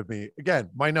stupid of me. Again,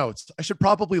 my notes, I should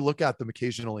probably look at them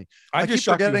occasionally. I just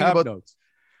keep forgetting about notes.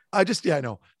 I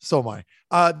know. So am I.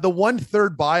 The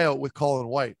 1/3 buyout with Colin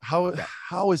White.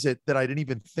 How is it that I didn't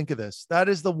even think of this? That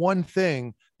is the one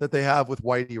thing that they have with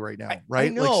Whitey right now,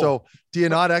 right? Like, so do you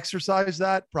not exercise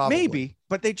that? Probably. Maybe,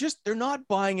 but they're not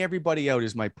buying everybody out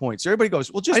is my point. So everybody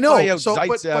goes, well, just buy out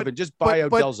Zaitsev and just buy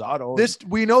out Del Zotto.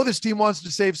 We know this team wants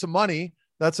to save some money.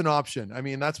 That's an option. I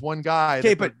mean, that's one guy.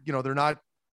 Okay, but they're not.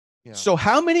 So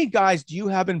how many guys do you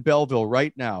have in Belleville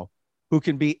right now who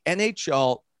can be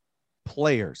NHL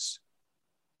players?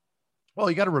 Well,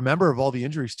 you got to remember of all the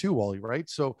injuries too, Wally, right?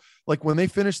 So like when they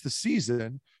finished the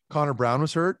season, Connor Brown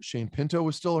was hurt. Shane Pinto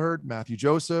was still hurt. Matthew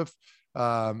Joseph.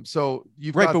 So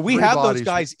you've got, but we have those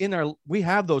guys we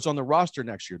have those on the roster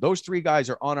next year. Those three guys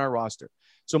are on our roster.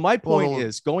 So my point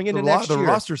is going into next year, the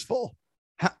roster's full.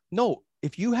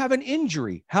 If you have an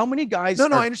injury, how many guys? No,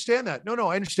 I understand that. No,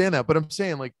 I understand that. But I'm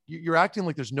saying like you're acting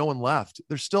like there's no one left.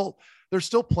 There's still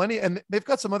plenty. And they've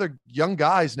got some other young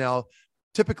guys now.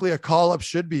 Typically a call up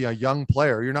should be a young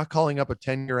player. You're not calling up a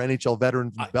 10-year NHL veteran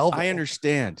from Belleville. I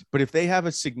understand. But if they have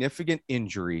a significant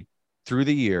injury through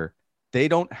the year, they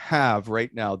don't have right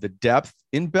now the depth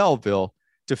in Belleville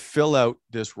to fill out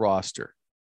this roster.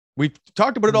 We've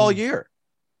talked about it all year.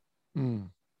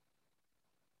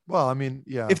 Well, I mean,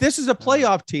 yeah. If this is a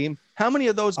playoff team, how many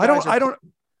of those guys I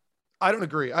don't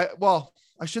agree. I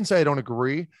shouldn't say I don't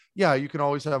agree. Yeah, you can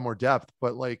always have more depth,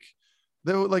 but like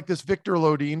this Victor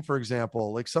Lodin, for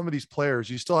example, like some of these players,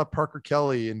 you still have Parker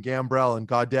Kelly and Gambrell and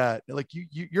Gaudette. Like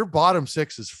your bottom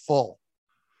six is full,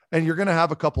 and you're going to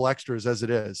have a couple extras as it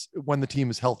is when the team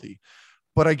is healthy.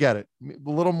 But I get it. A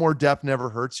little more depth never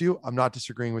hurts you. I'm not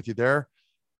disagreeing with you there.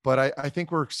 But I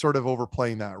think we're sort of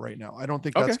overplaying that right now. I don't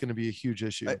think that's going to be a huge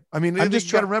issue. I mean, you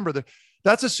just got to remember that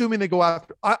that's assuming they go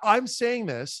after. I'm saying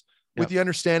this with the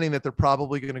understanding that they're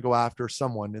probably going to go after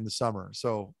someone in the summer.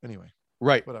 So anyway,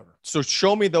 right, whatever. So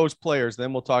show me those players,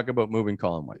 then we'll talk about moving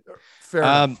Colin White. Fair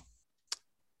enough.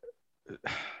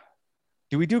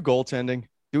 Do we do goaltending?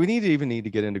 Do we even need to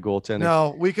get into goaltending?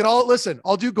 No, we can all listen.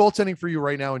 I'll do goaltending for you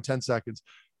right now in 10 seconds.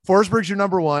 Forsberg's your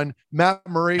number one. Matt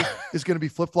Murray is going to be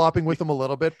flip-flopping with them a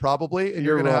little bit, probably. And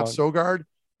you're going to have Sogard.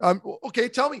 Okay.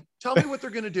 Tell me what they're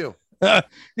going to do. I'd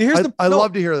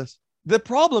love to hear this. The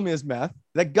problem is, Matt,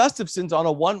 that Gustafson's on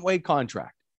a one-way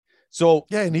contract. So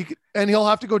yeah, and he'll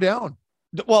have to go down.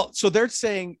 Well, so they're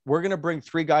saying we're going to bring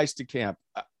three guys to camp.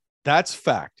 That's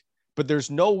fact, but there's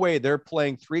no way they're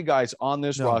playing three guys on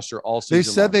this roster all season. They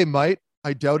said long. They might.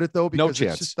 I doubt it though, because no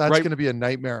chance. That's going to be a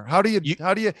nightmare. How do you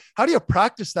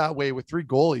practice that way with three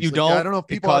goalies? You don't. I don't know if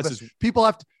people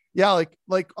have yeah,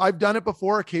 like I've done it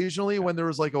before occasionally when there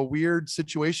was like a weird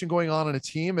situation going on a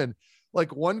team, and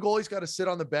like one goalie's got to sit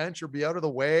on the bench or be out of the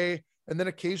way. And then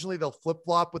occasionally they'll flip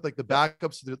flop with like the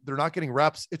backups. So they're not getting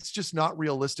reps. It's just not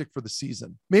realistic for the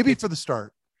season. Maybe for the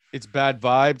start. It's bad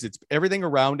vibes. It's everything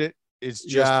around it is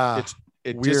just,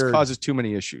 it just causes too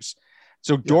many issues.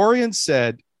 So Dorian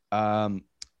said in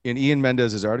Ian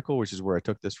Mendez's article, which is where I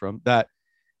took this from, that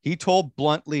he told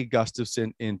bluntly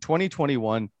Gustafsson in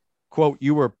 2021, quote,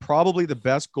 "You were probably the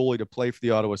best goalie to play for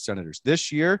the Ottawa Senators.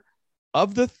 This year,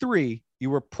 of the three, you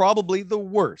were probably the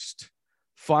worst.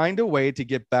 Find a way to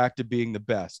get back to being the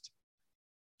best."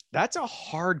 That's a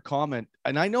hard comment.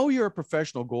 And I know you're a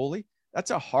professional goalie.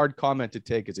 That's a hard comment to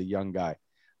take as a young guy.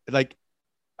 Like,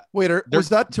 wait, was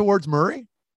that towards Murray?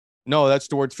 No, that's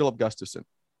towards Philip Gustafsson.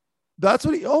 That's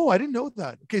what I didn't know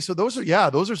that. Okay. So those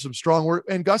are some strong words.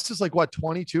 And Gus is like what,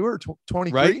 22 or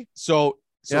 23? Right. So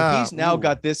he's now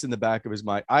got this in the back of his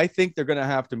mind. I think they're going to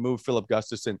have to move Philip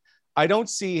Gustafsson. I don't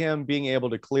see him being able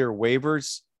to clear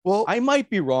waivers. Well, I might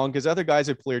be wrong because other guys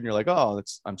have cleared and you're like, oh,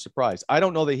 I'm surprised. I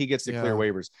don't know that he gets to clear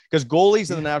waivers because goalies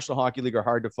in the National Hockey League are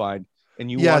hard to find and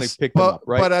you want to pick them up,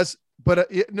 right?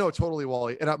 No, totally,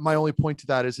 Wally. And my only point to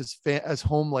that is as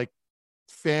home, like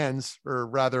fans, or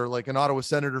rather like an Ottawa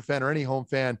Senator fan or any home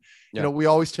fan, you know, we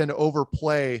always tend to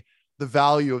overplay the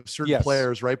value of certain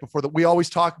players right before that. We always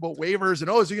talk about waivers and,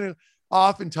 is he going to,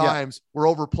 oftentimes we're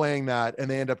overplaying that and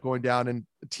they end up going down and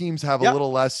teams have a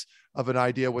little less of an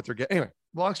idea what they're getting. Anyway,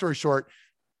 long story short,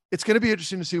 it's going to be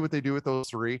interesting to see what they do with those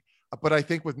three. But I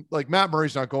think with like Matt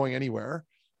Murray's not going anywhere.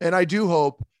 And I do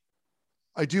hope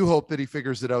that he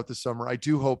figures it out this summer. I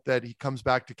do hope that he comes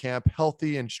back to camp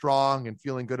healthy and strong and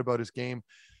feeling good about his game.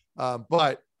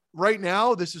 But right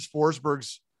now, this is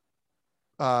Forsberg's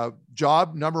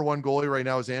job. Number one goalie right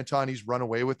now is Anton. He's run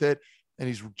away with it. And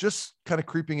he's just kind of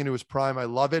creeping into his prime. I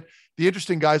love it. The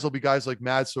interesting guys will be guys like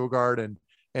Mads Søgaard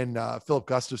and Philip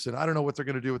Gustafsson. I don't know what they're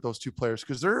going to do with those two players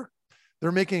because they're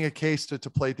making a case to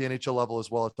play at the NHL level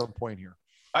as well at some point here.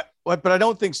 But I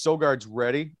don't think Søgaard's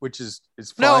ready, which is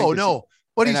fine. No.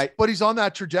 But he's on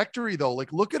that trajectory though.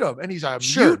 Like, look at him, and he's a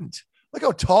mutant. Look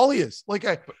how tall he is. Like,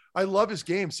 I love his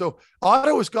game. So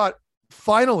Ottawa's got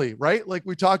finally, right? Like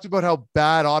we talked about how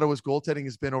bad Ottawa's goaltending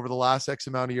has been over the last X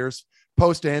amount of years,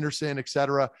 post Anderson, et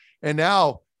cetera. And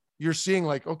now you're seeing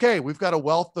like, okay, we've got a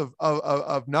wealth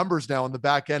of numbers now in the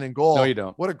back end and goal. No, you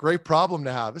don't. What a great problem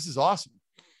to have. This is awesome.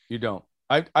 You don't.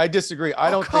 I disagree. I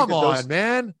don't think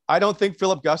man. I don't think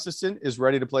Philip Gustafsson is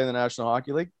ready to play in the National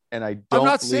Hockey League. And I'm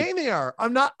not saying they are.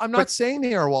 I'm not saying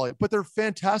they are, Wally, but they're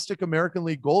fantastic American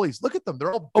League goalies. Look at them.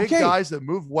 They're all big guys that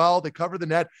move well. They cover the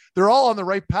net. They're all on the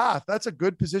right path. That's a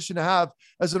good position to have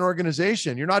as an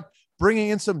organization. You're not bringing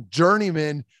in some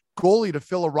journeyman goalie to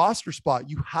fill a roster spot.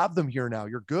 You have them here now.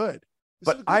 You're good.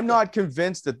 But I'm not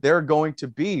convinced that they're going to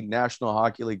be National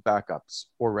Hockey League backups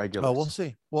or regulars. Oh, we'll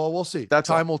see. Well, we'll see. That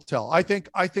time will tell. I think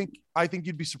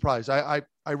you'd be surprised. I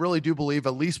really do believe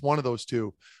at least one of those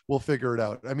two will figure it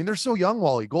out. I mean, they're so young,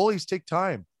 Wally. Goalies take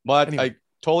time. But anyway. I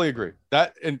totally agree.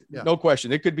 That and no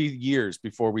question, it could be years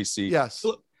before we see. Yes,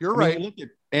 you're right. Look at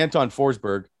Anton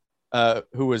Forsberg,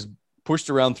 who was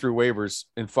pushed around through waivers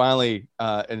and finally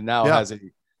and now has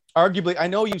arguably. I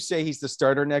know you say he's the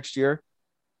starter next year.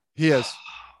 He is.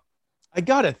 I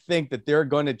got to think that they're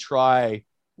going to try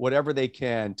whatever they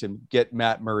can to get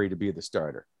Matt Murray to be the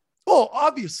starter. Oh,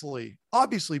 obviously.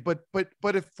 But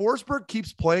if Forsberg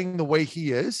keeps playing the way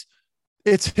he is,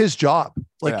 it's his job.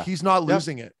 Like he's not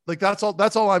losing it. Like that's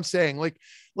all I'm saying. Like,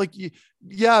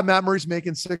 Matt Murray's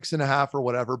making 6.5 or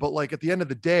whatever, but like at the end of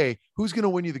the day, who's going to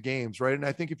win you the games? Right. And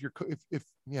I think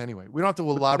anyway, we don't have to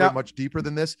elaborate much deeper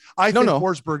than this. I think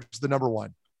Forsberg's the number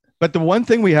one. But the one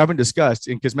thing we haven't discussed,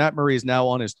 and because Matt Murray is now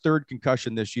on his third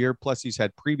concussion this year, plus he's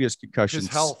had previous concussions.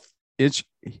 His health.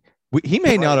 He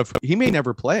may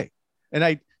never play. And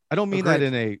I don't mean that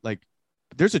in a, like,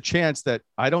 there's a chance that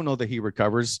I don't know that he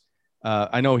recovers.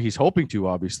 I know he's hoping to,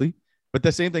 obviously, but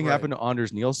the same thing happened to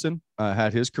Anders Nielsen,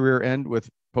 had his career end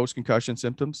with post-concussion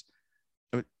symptoms.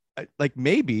 Like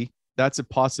maybe that's a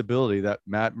possibility that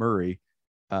Matt Murray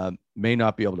may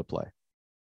not be able to play.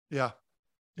 Yeah.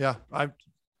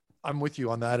 I'm with you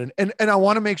on that. And I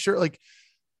want to make sure, like,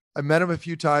 I met him a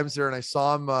few times there and I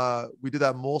saw him. We did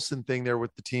that Molson thing there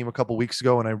with the team a couple of weeks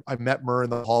ago. And I met Murr in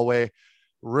the hallway.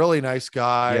 Really nice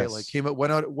guy. Yes. Like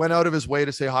went out of his way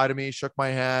to say hi to me, shook my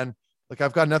hand. Like,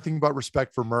 I've got nothing but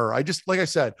respect for Murr. Like I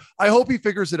said, I hope he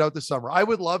figures it out this summer. I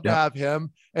would love to have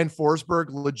him and Forsberg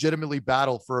legitimately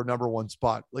battle for a number one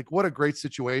spot. Like, what a great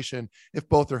situation if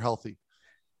both are healthy.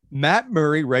 Matt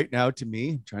Murray right now, to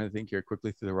me, I'm trying to think here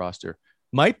quickly through the roster,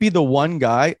 might be the one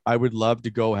guy I would love to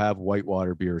go have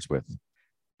whitewater beers with,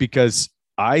 because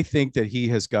I think that he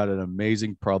has got an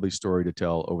amazing, probably story to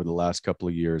tell over the last couple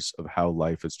of years of how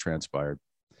life has transpired.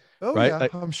 Oh right? yeah,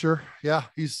 I'm sure. Yeah,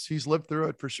 he's lived through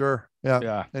it for sure. Yeah.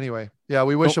 Yeah. Anyway, yeah,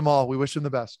 we wish him all. We wish him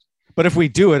the best. But if we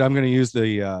do it, I'm going to use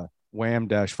the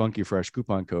Wham-Funky Fresh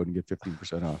coupon code and get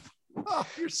 15% off. Oh,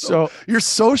 you're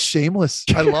so shameless.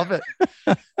 I love it.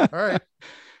 All right.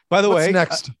 By the way,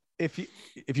 next? If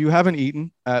you haven't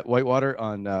eaten at Whitewater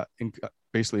on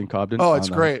basically in Cobden, oh, it's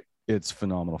great. It's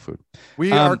phenomenal food.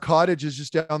 Our cottage is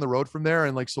just down the road from there,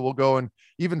 and so we'll go, and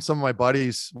even some of my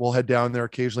buddies will head down there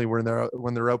occasionally when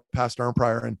they're out past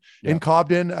Arnprior and in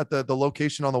Cobden at the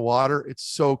location on the water. It's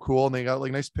so cool, and they got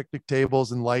nice picnic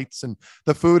tables and lights, and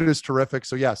the food is terrific.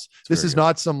 So yes, this is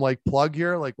not some plug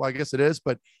here. Well, I guess it is,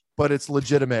 but it's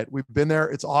legitimate. We've been there.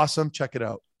 It's awesome. Check it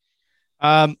out.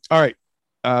 All right.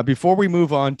 Before we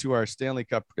move on to our Stanley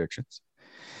Cup predictions,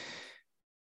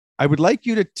 I would like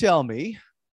you to tell me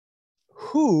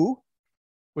who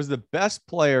was the best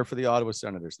player for the Ottawa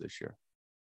Senators this year.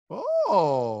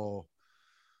 Oh,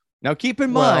 now keep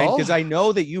in mind, because I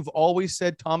know that you've always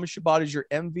said Thomas Chabot is your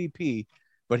MVP,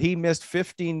 but he missed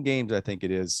 15 games, I think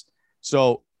it is.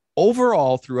 So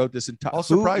overall, throughout this entire,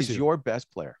 who is your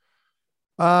best player?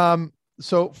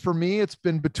 So for me, it's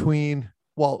been between.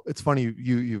 Well, it's funny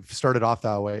you've started off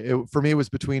that way. For me, it was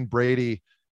between Brady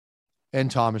and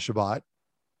Thomas Chabot.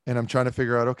 And I'm trying to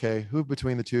figure out, okay, who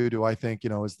between the two do I think,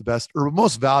 is the best or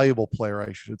most valuable player,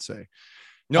 I should say.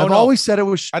 I've always said it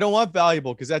was. I don't want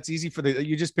valuable because that's easy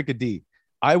you just pick a D.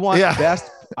 I want best.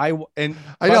 By the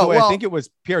way, I think it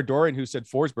was Pierre Dorian who said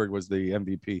Forsberg was the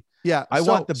MVP. Yeah. I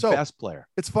want the best player.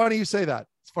 It's funny you say that.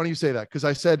 Because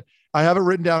I said, I have it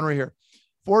written down right here.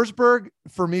 Forsberg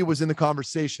for me was in the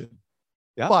conversation.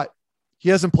 Yeah. But he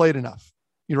hasn't played enough.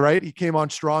 You're right. He came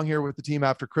on strong here with the team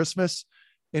after Christmas.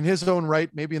 In his own right,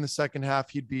 maybe in the second half,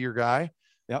 he'd be your guy.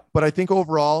 Yeah. But I think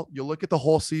overall, you look at the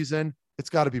whole season, it's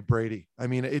got to be Brady. I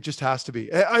mean, it just has to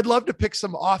be. I'd love to pick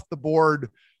some off the board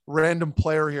random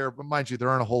player here, but mind you, there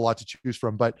aren't a whole lot to choose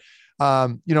from. But,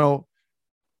 I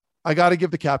got to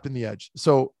give the captain the edge.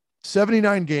 So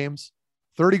 79 games,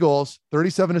 30 goals,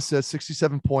 37 assists,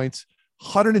 67 points,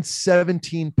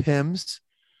 117 PIMs.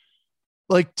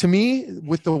 To me,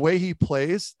 with the way he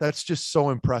plays, that's just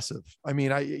so impressive. I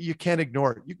mean, you can't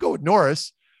ignore it. You go with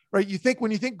Norris, right?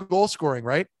 When you think goal scoring,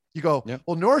 right? You go,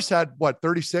 well, Norris had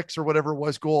 36 or whatever it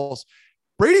was goals.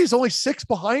 Brady's only 6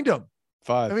 behind him.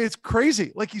 5. I mean, it's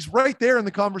crazy. He's right there in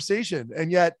the conversation. And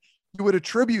yet you would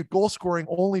attribute goal scoring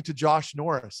only to Josh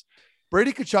Norris.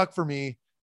 Brady Tkachuk for me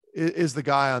is the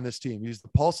guy on this team. He's the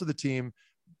pulse of the team.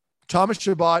 Thomas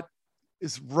Chabot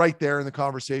is right there in the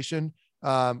conversation.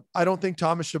 I don't think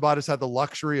Thomas Chabot has had the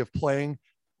luxury of playing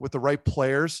with the right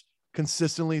players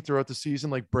consistently throughout the season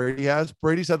like Brady has.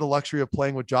 Brady's had the luxury of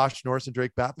playing with Josh Norris and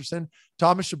Drake Batherson.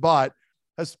 Thomas Chabot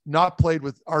has not played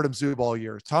with Artem Zub all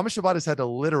year. Thomas Chabot has had to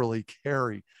literally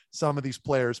carry some of these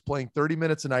players playing 30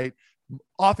 minutes a night,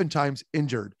 oftentimes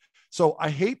injured. So I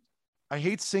hate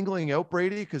singling out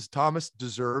Brady because Thomas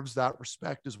deserves that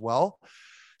respect as well.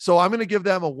 So I'm going to give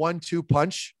them a 1-2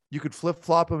 punch. You could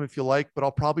flip-flop him if you like, but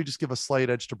I'll probably just give a slight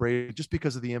edge to Brady just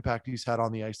because of the impact he's had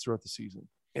on the ice throughout the season.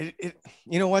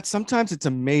 You know what? Sometimes it's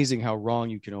amazing how wrong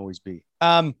you can always be.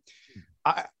 I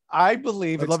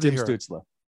believe it's Tim Stützle.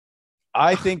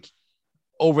 I think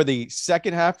over the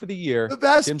second half of the year, the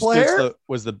best Tim player Stützle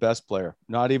was the best player.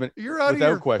 Not even you're out of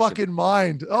your question. Fucking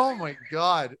mind. Oh my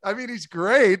God. I mean, he's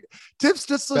great. Tim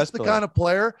Stützle is the kind of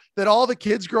player that all the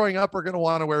kids growing up are going to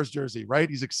want to wear his jersey, right?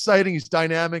 He's exciting. He's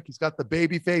dynamic. He's got the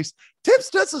baby face. Tim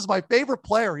Stützle is my favorite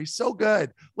player. He's so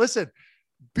good. Listen,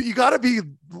 but you got to be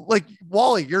like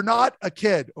Wally. You're not a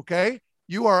kid. Okay.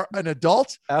 You are an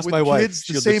adult. Ask with my wife. Kids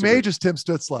the same age as Tim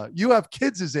Stützle. You have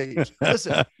kids his age.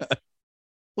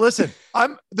 Listen,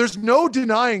 there's no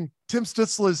denying Tim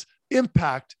Stützle's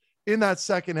impact in that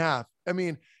second half. I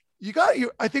mean,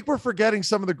 I think we're forgetting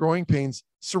some of the growing pains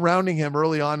surrounding him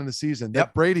early on in the season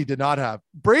that Brady did not have.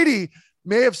 Brady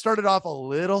may have started off a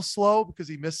little slow because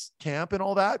he missed camp and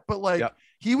all that, but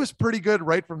he was pretty good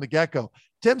right from the get-go.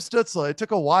 Tim Stützle, it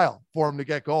took a while for him to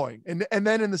get going. And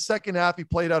then in the second half, he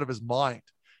played out of his mind.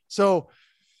 So,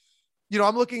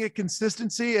 I'm looking at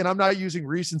consistency and I'm not using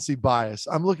recency bias.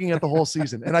 I'm looking at the whole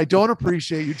season and I don't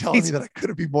appreciate you telling me that I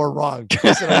couldn't be more wrong.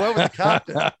 Listen, I went with the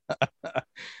captain.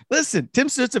 Listen, Tim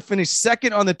Stützle finished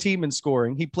second on the team in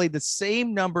scoring. He played the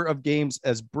same number of games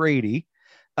as Brady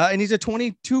and he's a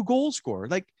 22 goal scorer.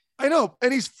 I know.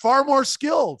 And he's far more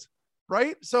skilled,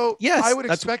 right? So yes, I would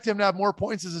expect him to have more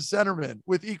points as a centerman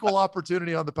with equal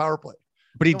opportunity on the power play.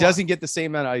 But he doesn't get the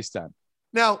same amount of ice time.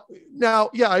 Now,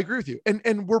 yeah, I agree with you.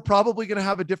 And we're probably going to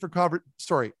have a different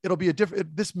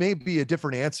this may be a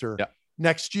different answer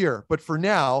next year, but for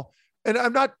now, and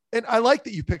I like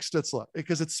that you picked Stützle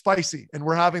because it's spicy and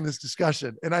we're having this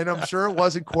discussion, and I'm sure it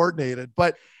wasn't coordinated,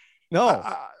 but no,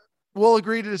 we'll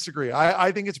agree to disagree.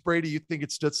 I think it's Brady. You think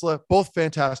it's Stützle. Both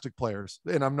fantastic players,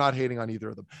 and I'm not hating on either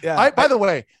of them. Yeah. By the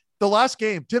way, the last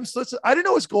game, Tim Stützle, I didn't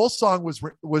know his goal song was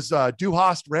Du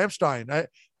Hast Rammstein.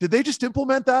 Did they just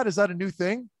implement that? Is that a new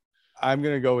thing? I'm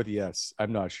going to go with yes.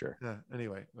 I'm not sure. Yeah.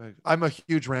 Anyway, I'm a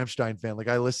huge Rammstein fan. Like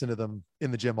I listen to them in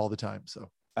the gym all the time.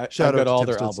 So shout out to all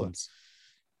their albums.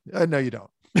 No, you don't.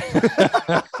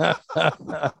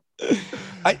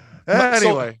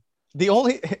 Anyway,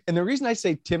 the reason I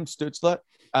say Tim Stützle,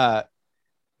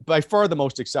 by far the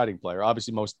most exciting player,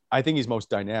 obviously I think he's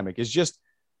most dynamic, is just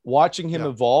watching him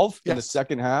evolve in the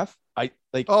second half. He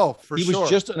was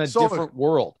just in a different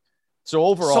world. So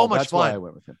overall, that's why I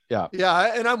went with him. Yeah.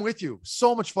 Yeah. And I'm with you.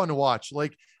 So much fun to watch.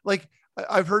 Like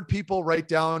I've heard people write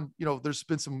down, there's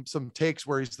been some takes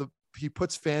where he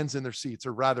puts fans in their seats,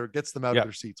 or rather gets them out of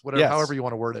their seats, whatever, however you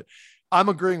want to word it. I'm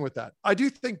agreeing with that. I do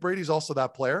think Brady's also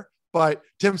that player, but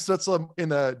Tim Stützle in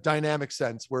the dynamic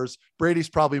sense, whereas Brady's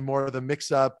probably more of the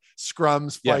mix up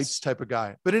scrums, fights type of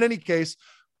guy. But in any case,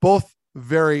 both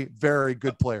very, very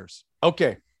good players.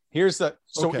 Okay.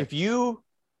 If you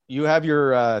have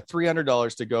your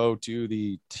 $300 to go to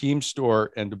the team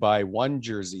store and to buy one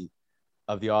jersey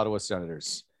of the Ottawa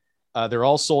Senators, they're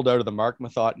all sold out of the Mark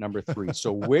Methot number 3.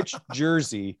 So which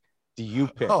jersey do you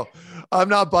pick? Oh, I'm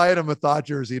not buying a Methot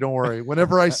jersey. Don't worry.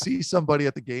 Whenever I see somebody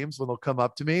at the games, when they'll come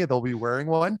up to me, they'll be wearing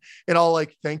one, and I'll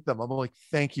thank them. I'm like,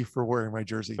 thank you for wearing my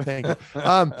jersey. Thank you.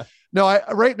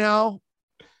 Right now,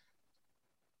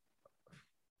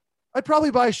 I'd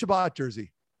probably buy a Shabbat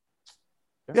jersey.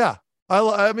 Yeah.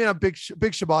 I'm a big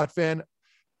Shabbat fan.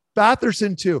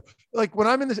 Batherson too. Like when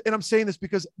I'm in this, and I'm saying this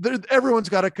because everyone's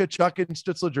got a Tkachuk and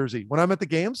Stützle jersey. When I'm at the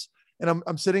games and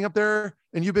I'm sitting up there,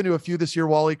 and you've been to a few this year,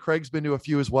 Wally. Craig's been to a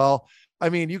few as well. I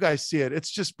mean, you guys see it. It's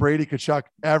just Brady, Tkachuk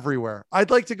everywhere. I'd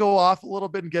like to go off a little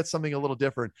bit and get something a little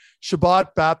different.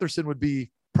 Shabbat, Batherson would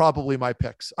be probably my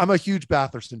picks. I'm a huge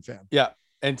Batherson fan. Yeah.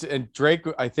 And Drake,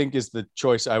 I think, is the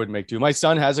choice I would make too. My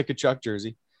son has a Tkachuk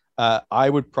jersey. I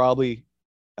would probably,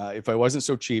 if I wasn't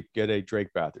so cheap, get a Drake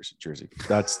Batherson jersey.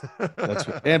 That's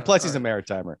and plus he's a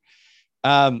Maritimer.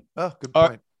 Good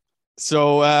point.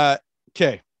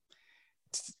 Okay.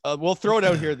 We'll throw it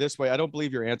out here this way. I don't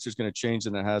believe your answer is going to change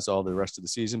than it has all the rest of the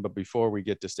season. But before we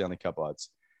get to Stanley Cup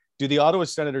odds, do the Ottawa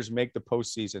Senators make the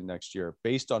postseason next year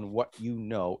based on what you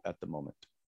know at the moment?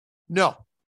 No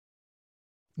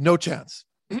chance.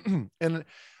 And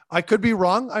I could be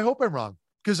wrong. I hope I'm wrong,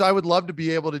 because I would love to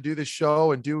be able to do this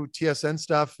show and do TSN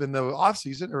stuff in the off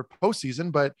season or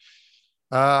postseason, but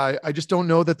I just don't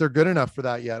know that they're good enough for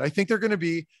that yet. I think they're going to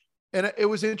be, and it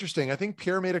was interesting. I think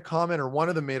Pierre made a comment, or one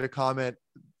of them made a comment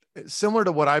similar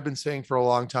to what I've been saying for a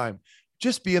long time.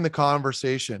 Just be in the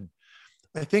conversation.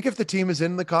 I think if the team is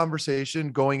in the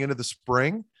conversation going into the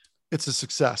spring, it's a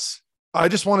success. I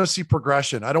just want to see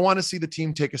progression. I don't want to see the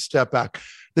team take a step back.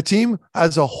 The team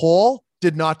as a whole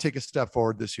did not take a step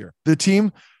forward this year. The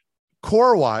team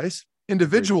core wise,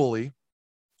 individually,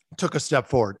 took a step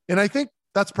forward. And I think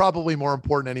that's probably more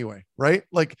important anyway, right?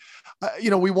 Like,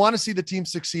 we want to see the team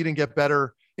succeed and get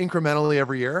better incrementally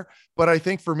every year. But I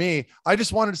think for me, I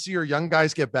just wanted to see your young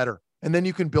guys get better, and then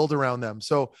you can build around them.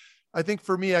 So I think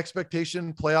for me,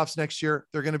 expectation playoffs next year,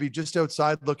 they're going to be just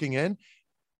outside looking in.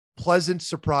 Pleasant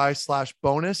surprise /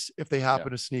 bonus if they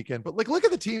happen to sneak in. But look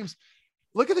at the teams.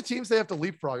 Look at the teams they have to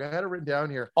leapfrog. I had it written down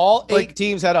here. All 8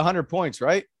 teams had 100 points,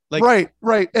 right? Right.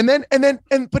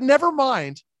 But never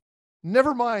mind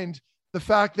the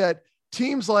fact that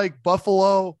teams like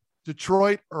Buffalo,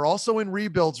 Detroit are also in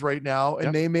rebuilds right now,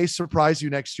 and they may surprise you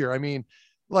next year. I mean,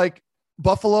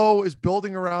 Buffalo is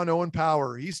building around Owen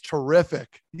Power. He's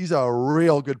terrific. He's a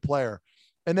real good player.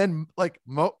 And then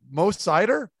Mo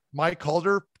Seider, Mike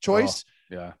Calder choice.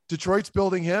 Detroit's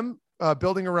building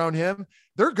around him.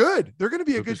 They're good. They're going to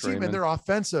be a good team, and they're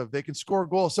offensive. They can score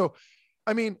goals. So,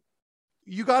 I mean,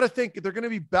 you got to think they're going to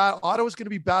be Ottawa's going to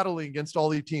be battling against all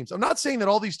these teams. I'm not saying that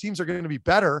all these teams are going to be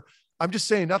better. I'm just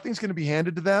saying nothing's going to be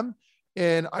handed to them.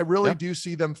 And I really do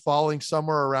see them falling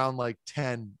somewhere around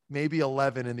 10, maybe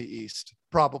 11 in the East,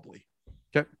 probably.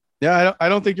 Okay. Yeah. I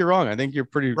don't think you're wrong. I think you're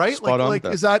pretty spot on.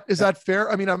 Is that fair?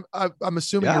 I mean, I'm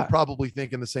assuming you're probably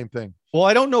thinking the same thing. Well,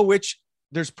 I don't know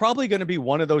there's probably going to be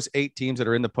one of those 8 teams that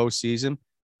are in the postseason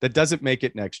that doesn't make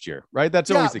it next year, right? That's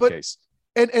always the case.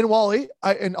 And Wally,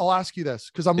 I'll ask you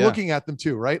this, because I'm looking at them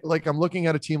too, right? I'm looking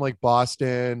at a team like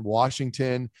Boston,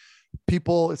 Washington,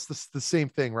 people, it's the same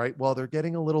thing, right? Well, they're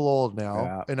getting a little old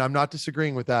now, and I'm not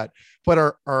disagreeing with that. But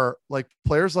are like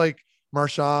players like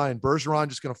Marchand and Bergeron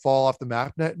just going to fall off the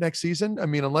map next season? I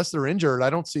mean, unless they're injured, I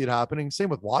don't see it happening. Same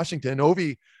with Washington.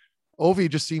 Ovi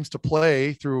just seems to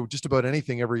play through just about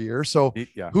anything every year. So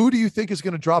who do you think is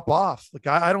going to drop off? Like,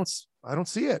 I don't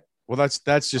see it. Well, that's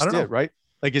just it, right?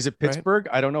 Like, is it Pittsburgh?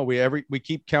 Right? I don't know. We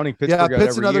keep counting Pittsburgh. Yeah,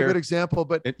 Pitt's another good example,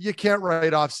 but you can't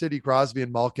write off Sidney Crosby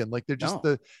and Malkin. Like, they're just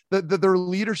their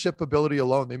leadership ability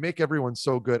alone. They make everyone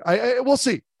so good. We'll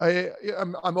see.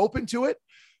 I'm open to it,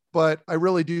 but I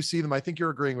really do see them. I think you're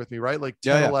agreeing with me, right? Like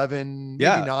 10, 11,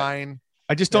 maybe 9.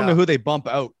 I just don't know who they bump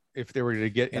out if they were to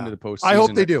get into the postseason. I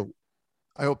hope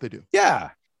they do. Yeah.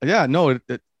 No,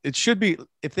 it should be,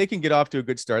 if they can get off to a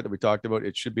good start that we talked about,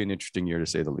 it should be an interesting year to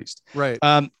say the least. Right.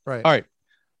 All right.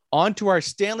 On to our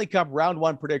Stanley Cup round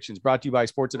 1 predictions, brought to you by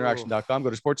sportsinteraction.com. Go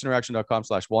to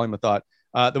sportsinteraction.com/Wally Methot.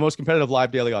 The most competitive live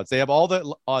daily odds. They have all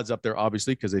the odds up there,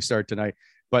 obviously, because they start tonight,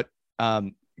 but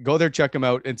go there, check them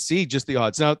out and see just the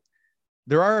odds. Now,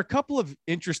 there are a couple of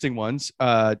interesting ones.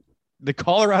 The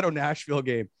Colorado-Nashville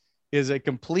game is a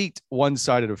complete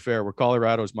one-sided affair where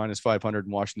Colorado is -500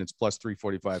 and Washington's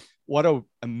 +345.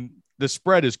 The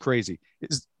spread is crazy.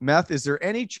 Is there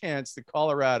any chance that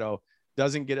Colorado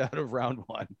doesn't get out of round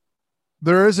 1?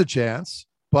 There is a chance,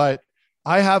 but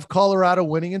I have Colorado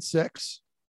winning in 6.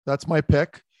 That's my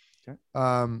pick. Okay.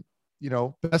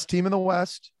 Best team in the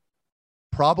West.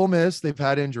 Problem is they've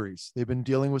had injuries. They've been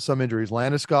dealing with some injuries.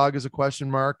 Landeskog is a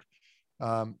question mark.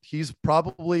 He's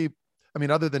probably,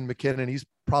 other than McKinnon, he's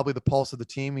probably the pulse of the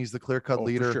team. He's the clear-cut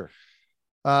leader. For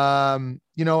sure.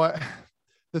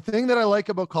 The thing that I like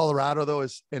about Colorado, though,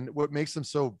 is, and what makes them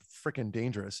so freaking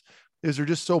dangerous, is they're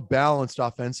just so balanced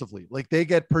offensively. Like, they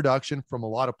get production from a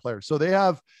lot of players. So they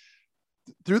have,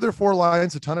 through their 4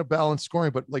 lines, a ton of balanced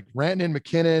scoring, but like Rantanen,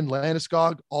 McKinnon,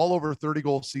 Landeskog, all over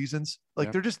 30-goal seasons.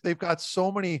 Like, they've got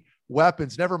so many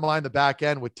weapons, never mind the back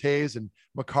end with Taves and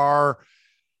Makar.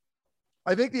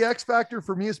 I think the X factor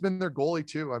for me has been their goalie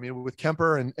too. I mean, with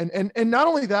Kemper and not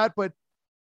only that, but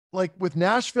like with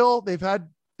Nashville, they've had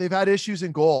issues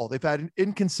in goal. They've had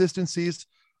inconsistencies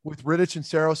with Rittich and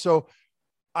Cerro. So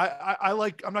I'm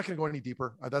not going to go any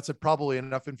deeper. That's probably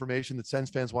enough information that Sens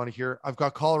fans want to hear. I've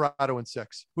got Colorado in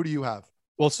 6. Who do you have?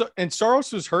 Well,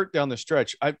 Saros was hurt down the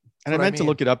stretch. I meant to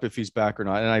look it up if he's back or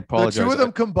not, and I apologize. The 2 of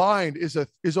them combined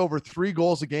is over 3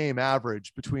 goals a game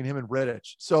average between him and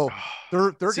Rittich. So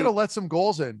they're going to let some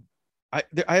goals in. I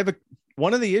have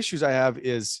one of the issues I have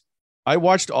is I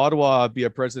watched Ottawa be a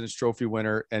President's Trophy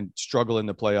winner and struggle in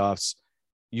the playoffs.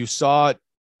 You saw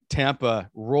Tampa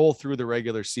roll through the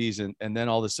regular season, and then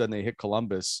all of a sudden they hit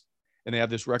Columbus and they have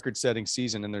this record-setting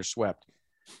season and they're swept.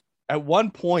 At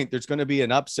one point, there's going to be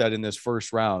an upset in this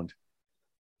first round.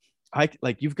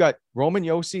 You've got Roman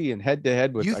Yossi and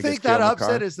head-to-head with. You think that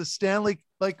upset is the Stanley?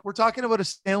 Like, we're talking about a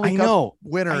Stanley Cup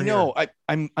winner. I know.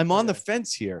 I'm on the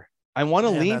fence here. I want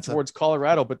to lean towards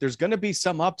Colorado, but there's going to be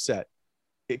some upset.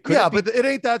 But it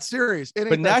ain't that serious.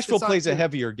 But Nashville plays a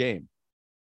heavier game.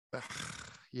 I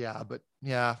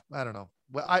don't know.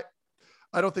 Well,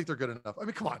 I don't think they're good enough. I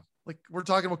mean, come on. Like, we're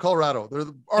talking about Colorado. They're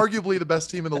arguably the best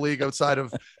team in the league outside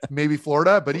of maybe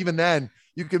Florida, but even then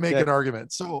you can make an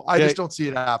argument. So I just don't see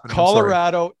it happening.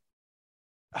 Colorado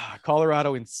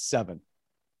in 7.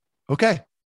 Okay.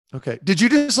 Did you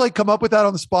just come up with that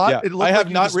on the spot? Yeah. I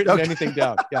have not written anything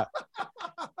down. Yeah.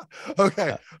 Okay.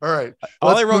 Yeah. All right.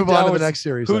 Let's move on to the next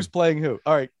series. Who's playing who?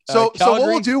 All right. So what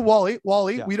we'll do, Wally,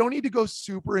 we don't need to go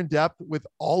super in depth with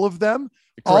all of them.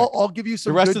 I'll give you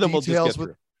some good details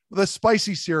with the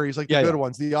spicy series, like the good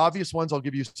ones. The obvious ones, I'll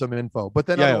give you some info, but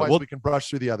then otherwise we can brush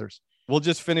through the others. We'll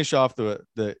just finish off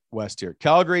the West here.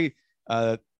 Calgary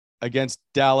against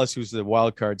Dallas, who's the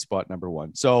wild card spot number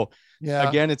 1. So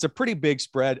again, it's a pretty big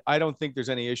spread. I don't think there's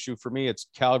any issue for me. It's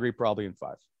Calgary probably in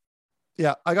 5.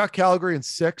 Yeah, I got Calgary in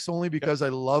 6 only because I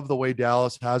love the way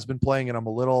Dallas has been playing, and I'm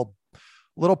a little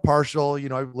partial.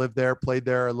 I've lived there, played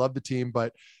there. I love the team,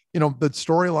 but the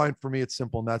storyline for me, it's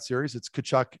simple in that series. It's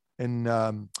Tkachuk and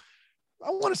I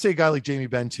want to say a guy like Jamie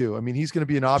Benn too. I mean, he's going to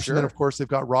be an option. Sure. Then of course they've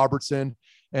got Robertson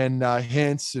and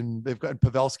Hintz, and they've got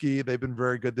Pavelski. They've been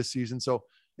very good this season. So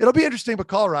it'll be interesting, but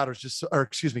Calgary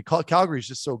is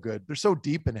just so good. They're so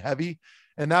deep and heavy,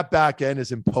 and that back end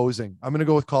is imposing. I'm going to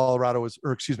go with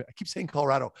I keep saying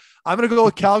Colorado. I'm going to go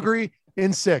with Calgary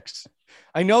in 6.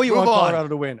 I know you want Colorado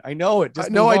to win. I know it.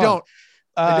 No, I don't.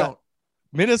 I don't.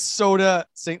 Minnesota,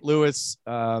 St. Louis.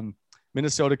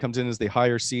 Minnesota comes in as the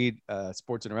higher seed.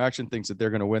 Sports Interaction thinks that they're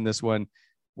going to win this one.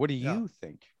 What do you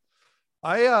think?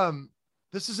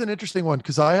 This is an interesting one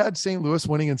because I had St. Louis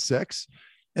winning in 6,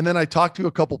 and then I talked to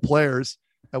a couple players,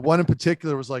 And one in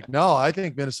particular was like, no, I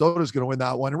think Minnesota is going to win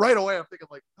that one. And right away, I'm thinking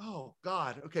like, oh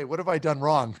God, okay, what have I done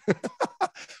wrong?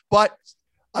 But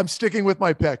I'm sticking with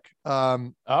my pick.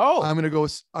 I'm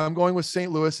going with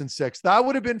St. Louis in 6. That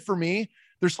would have been for me.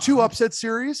 There's 2 upset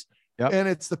series, and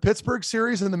it's the Pittsburgh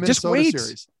series and the Minnesota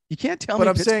series. You can't tell me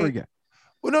Pittsburgh yet.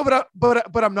 Well, no,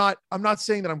 but I'm not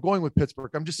saying that I'm going with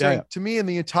Pittsburgh. I'm just saying to me in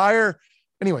the entire,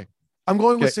 anyway, I'm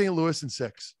going with St. Louis in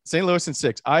 6. St. Louis in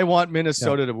 6. I want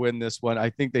Minnesota to win this one.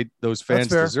 I think those fans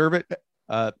deserve it.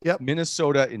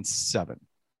 Minnesota in 7.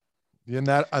 And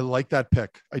that, I like that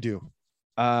pick. I do.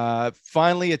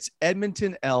 Finally, it's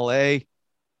Edmonton, LA.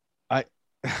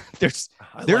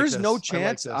 There's no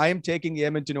chance I am taking the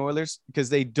Edmonton Oilers because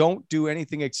they don't do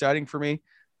anything exciting for me.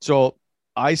 So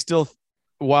I still,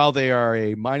 while they are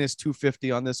a minus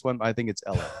 250 on this one, I think it's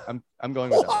LA. I'm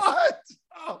going with LA.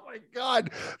 Oh my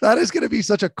God. That is going to be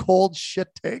such a cold shit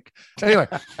take. Anyway,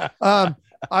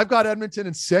 I've got Edmonton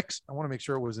in 6. I want to make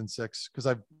sure it was in 6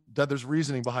 because there's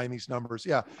reasoning behind these numbers.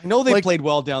 Yeah. I know they played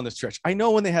well down the stretch. I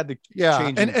know when they had the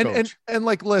change and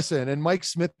like, listen, and Mike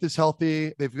Smith is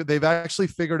healthy. They've actually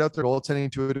figured out their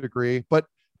goaltending to a degree, but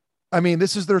I mean,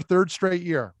 this is their 3rd straight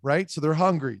year, right? So they're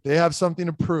hungry. They have something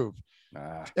to prove.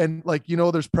 And like,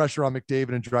 there's pressure on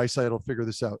McDavid and Draisaitl to figure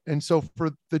this out. And so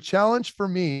for the challenge for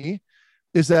me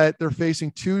is that they're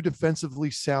facing 2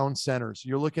 defensively sound centers.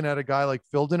 You're looking at a guy like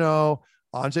Phil Deneau,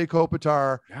 Anze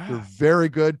Kopitar. They're very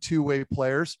good 2-way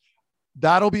players.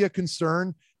 That'll be a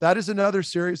concern. That is another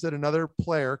series that another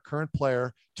current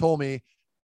player told me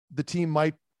the team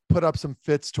might put up some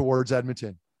fits towards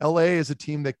Edmonton. LA is a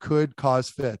team that could cause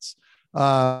fits.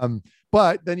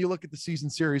 But then you look at the season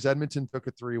series, Edmonton took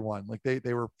a 3-1. Like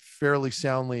they were fairly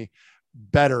soundly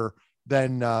better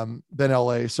than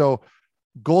LA. So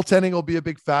goaltending will be a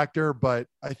big factor, but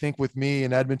I think with me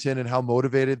and Edmonton and how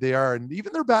motivated they are, and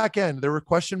even their back end, there were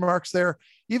question marks there.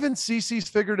 Even CC's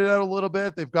figured it out a little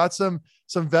bit. They've got some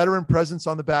veteran presence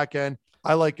on the back end.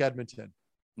 I like Edmonton.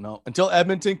 No, until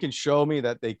Edmonton can show me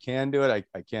that they can do it,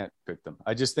 I can't pick them.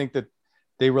 I just think that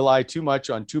they rely too much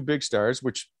on 2 big stars,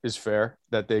 which is fair,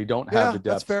 that they don't have the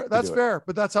depth. That's fair,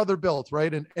 but that's how they're built,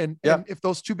 right? And if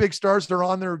those 2 big stars are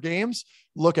on their games,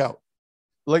 look out.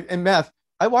 Like in Meth,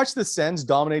 I watch the Sens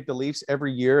dominate the Leafs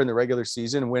every year in the regular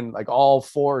season, win like all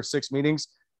 4 or 6 meetings,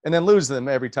 and then lose them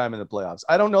every time in the playoffs.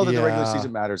 I don't know that the regular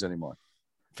season matters anymore.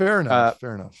 Fair enough.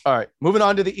 All right, moving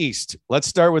on to the East. Let's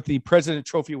start with the President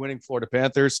Trophy winning Florida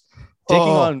Panthers taking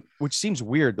on, which seems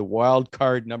weird, the wild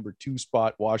card number 2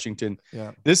 spot, Washington.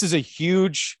 Yeah. This is a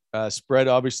huge spread,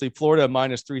 obviously. Florida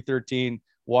minus 313,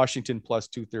 Washington plus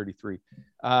 233.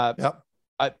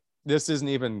 This isn't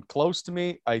even close to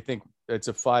me. I think it's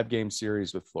a 5-game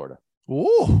series with Florida.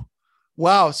 Ooh,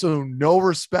 wow. So no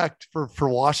respect for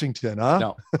Washington, huh?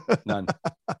 No, none.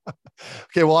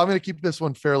 Okay. Well, I'm going to keep this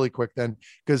one fairly quick then,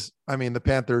 because I mean, the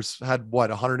Panthers had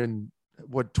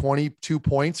 22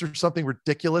 points or something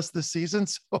ridiculous this season.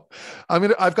 So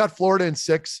I've got Florida in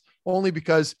 6 only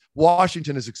because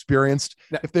Washington is experienced.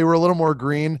 If they were a little more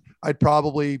green, I'd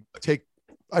probably take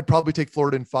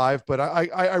Florida in 5, but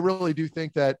I really do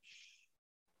think that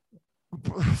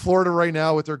Florida right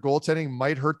now with their goaltending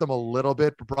might hurt them a little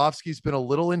bit. Bobrovsky's been a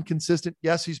little inconsistent.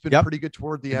 Yes, he's been pretty good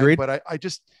toward the end, but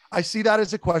I see that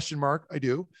as a question mark. I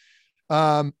do.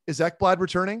 Is Ekblad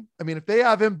returning? I mean, if they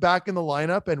have him back in the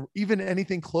lineup and even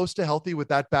anything close to healthy with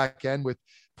that back end with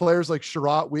players like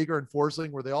Sherratt, Uyghur, and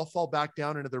Forsling, where they all fall back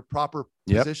down into their proper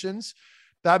positions,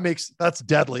 that's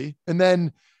deadly. And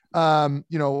then,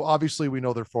 obviously we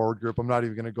know their forward group. I'm not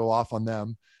even going to go off on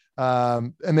them.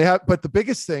 And but the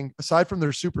biggest thing aside from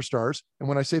their superstars, and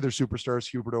when I say their superstars,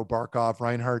 Huberdeau, Barkov,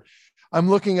 Reinhart, I'm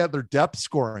looking at their depth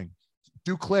scoring.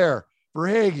 Duclair,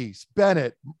 Verhaeghe,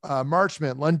 Bennett,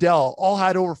 Marchment, Lundell, all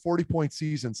had over 40-point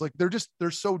seasons. Like they're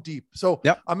so deep. So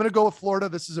I'm going to go with Florida.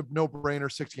 This is a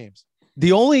no-brainer, 6 games.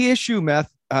 The only issue,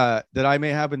 Meth, that I may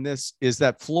have in this is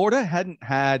that Florida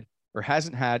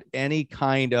hasn't had any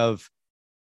kind of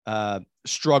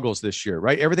struggles this year,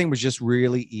 right? Everything was just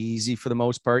really easy for the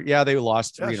most part. Yeah, they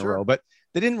lost 3 in a row, but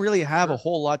they didn't really have a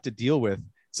whole lot to deal with.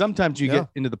 Sometimes you get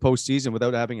into the postseason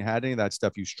without having had any of that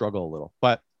stuff, you struggle a little.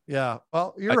 But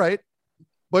well, you're right.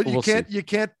 But you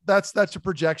can't. That's a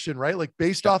projection, right? Like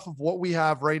based off of what we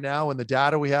have right now and the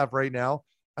data we have right now.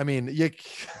 I mean,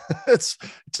 it's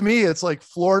to me, it's like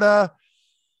Florida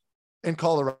and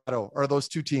Colorado are those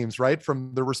 2 teams, right?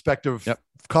 From the respective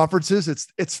conferences.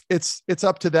 It's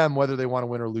up to them whether they want to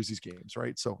win or lose these games.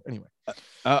 Right. So anyway.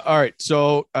 All right.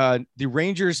 So the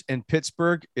Rangers and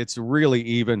Pittsburgh, it's really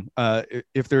even.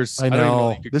 If there's, I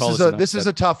know this is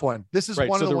a tough one. This is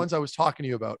one of the ones I was talking to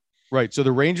you about. Right. So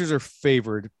the Rangers are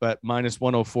favored, but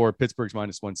 -104. Pittsburgh's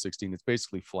 -116. It's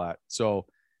basically flat. So,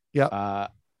 yeah.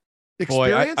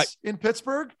 Experience in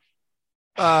Pittsburgh,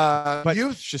 but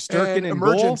youth, Shesterkin and in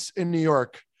emergence goal? in New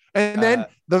York. And then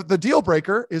the deal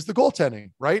breaker is the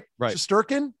goaltending, right? Right.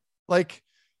 Shesterkin, like,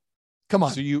 come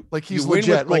on. So he's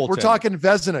legit. Like, we're talking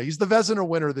Vezina. He's the Vezina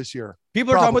winner this year.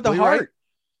 People are talking about the heart. Right?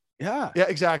 Yeah. Yeah,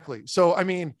 exactly. So, I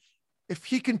mean, if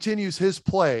he continues his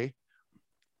play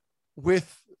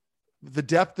with the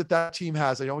depth that team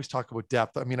has, I always talk about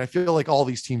depth. I mean, I feel like all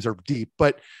these teams are deep,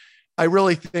 but I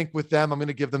really think with them, I'm going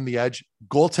to give them the edge.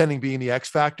 Goaltending being the X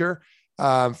factor.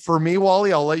 For me,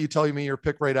 Wally, I'll let you tell me your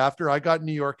pick right after. I got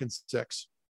New York in 6.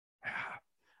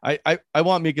 I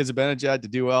want Mika Zibanejad to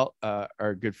do well,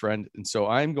 our good friend, and so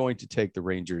I'm going to take the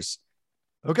Rangers.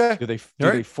 Okay. Do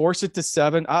they force it to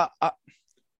 7?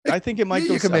 I think it might. You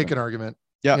can 7. make an argument.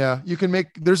 Yeah. You can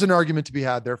there's an argument to be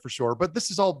had there for sure, but this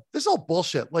is all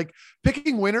bullshit. Like,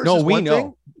 picking winners. No, is we one know.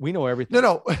 thing. We know everything.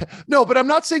 No, but I'm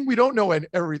not saying we don't know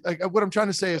everything. Like, what I'm trying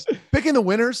to say is picking the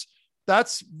winners.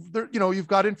 That's there. You've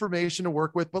got information to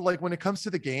work with, but like when it comes to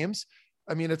the games,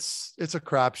 I mean, it's a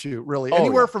crapshoot, really.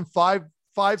 Anywhere from 5,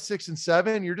 6, and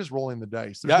 7, you're just rolling the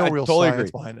dice. There's no real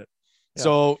science behind it. Yeah.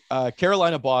 So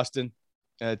Carolina, Boston.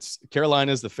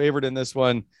 Carolina's the favorite in this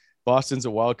one. Boston's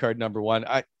a wild card number 1.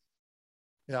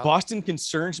 Boston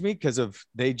concerns me because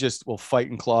they just will fight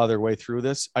and claw their way through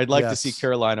this. I'd like to see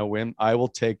Carolina win. I will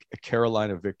take a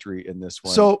Carolina victory in this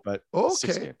one. So, but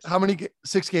okay. How many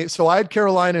 6 games? So I had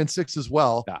Carolina in 6 as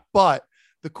well, but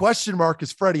the question mark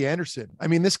is Freddie Anderson. I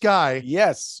mean, this guy, he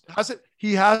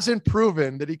hasn't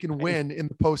proven that he can win in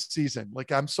the postseason.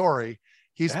 Like, I'm sorry.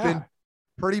 He's been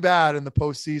pretty bad in the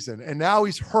postseason, and now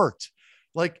he's hurt.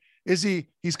 Like,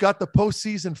 he's got the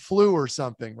postseason flu or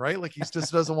something, right? Like, he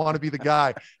just doesn't want to be the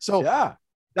guy. So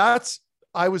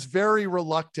I was very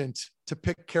reluctant to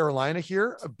pick Carolina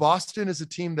here. Boston is a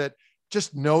team that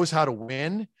just knows how to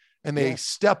win, and they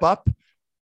step up.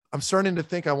 I'm starting to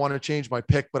think I want to change my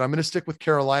pick, but I'm going to stick with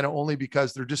Carolina only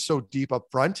because they're just so deep up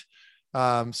front.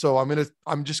 So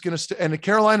I'm just going to, and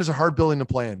Carolina is a hard building to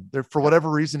play in there for whatever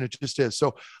reason. It just is.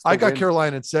 So I got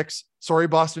Carolina in 6. Sorry,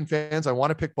 Boston fans. I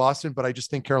want to pick Boston, but I just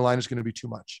think Carolina is going to be too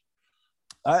much.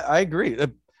 I agree.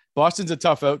 Boston's a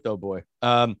tough out though, boy.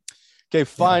 Okay.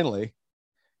 Finally,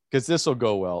 because this will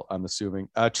go well, I'm assuming,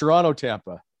 Toronto,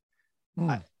 Tampa.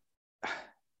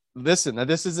 Listen, now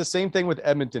this is the same thing with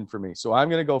Edmonton for me. So I'm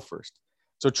going to go first.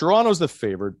 So Toronto's the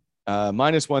favored,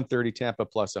 -130, Tampa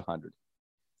 +100.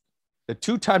 The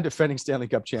 2-time defending Stanley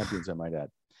Cup champions, I might add.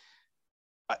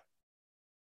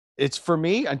 It's for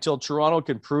me until Toronto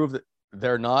can prove that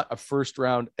they're not a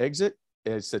first-round exit.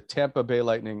 It's the Tampa Bay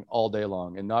Lightning all day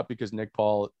long, and not because Nick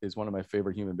Paul is one of my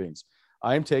favorite human beings.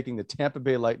 I am taking the Tampa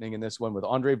Bay Lightning in this one with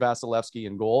Andrei Vasilevsky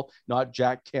in goal, not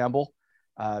Jack Campbell,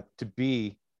 to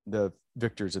be the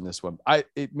victors in this one.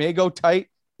 It may go tight.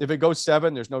 If it goes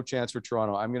 7, there's no chance for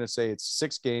Toronto. I'm going to say it's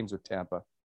 6 games with Tampa.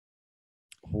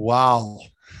 Wow.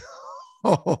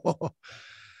 Well,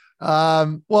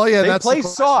 yeah, they play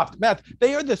soft, Matt.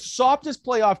 They are the softest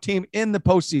playoff team in the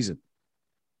postseason.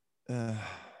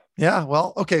 Yeah.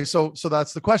 Well, okay. So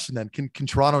that's the question then. Can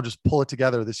Toronto just pull it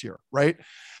together this year? Right.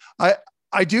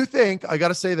 I do think, I got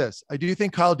to say this. I do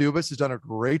think Kyle Dubas has done a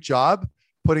great job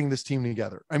putting this team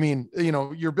together. I mean,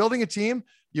 you're building a team,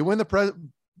 you win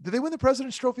did they win the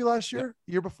President's Trophy last year?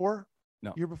 Yeah. Year before?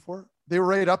 No. Year before? They were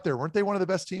right up there. Weren't they one of the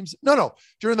best teams? No.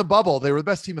 During the bubble, they were the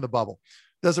best team in the bubble.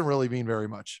 Doesn't really mean very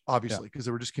much, obviously, because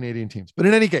they were just Canadian teams. But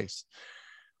in any case,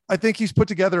 I think he's put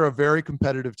together a very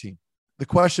competitive team. The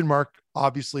question mark,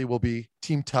 obviously, will be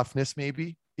team toughness,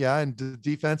 maybe. Yeah. And the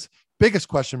defense, biggest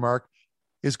question mark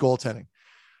is goaltending.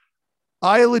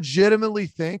 I legitimately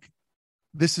think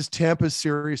this is Tampa's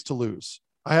series to lose.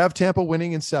 I have Tampa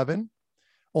winning in 7,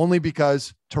 only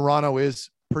because Toronto is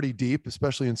pretty deep,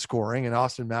 especially in scoring. And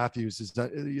Austin Matthews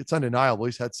it's undeniable.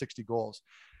 He's had 60 goals.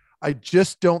 I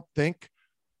just don't think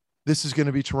this is going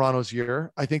to be Toronto's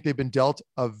year. I think they've been dealt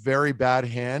a very bad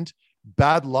hand,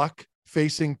 bad luck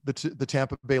facing the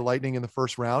Tampa Bay Lightning in the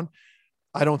first round.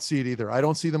 I don't see it either. I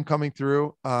don't see them coming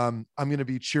through. I'm going to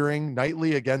be cheering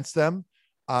nightly against them.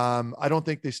 I don't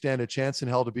think they stand a chance in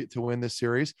hell to win this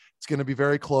series. It's going to be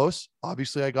very close.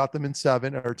 Obviously, I got them in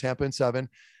 7, or Tampa in 7,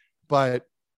 but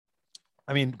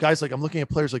I mean, guys, like I'm looking at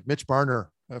players like Mitch Marner,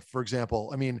 for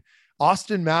example. I mean,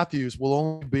 Austin Matthews will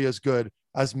only be as good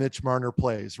as Mitch Marner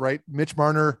plays, right? Mitch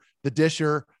Marner, the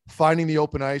disher, finding the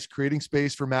open ice, creating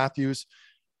space for Matthews.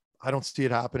 I don't see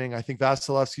it happening. I think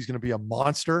Vasilevsky's going to be a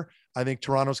monster. I think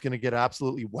Toronto's going to get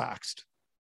absolutely waxed.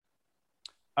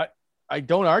 I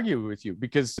don't argue with you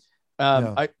because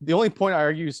The only point I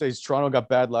argue is Toronto got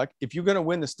bad luck. If you're going to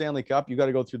win the Stanley Cup, you got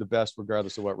to go through the best,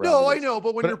 regardless of what round. No, I know,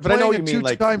 but when you're playing a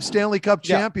two-time Stanley Cup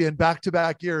champion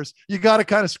back-to-back years, you got to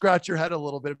kind of scratch your head a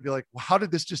little bit and be like, well, how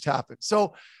did this just happen?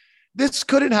 So this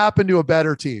couldn't happen to a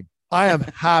better team. I am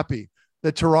happy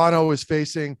that Toronto is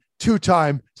facing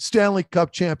two-time Stanley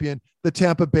Cup champion, the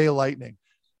Tampa Bay Lightning.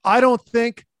 I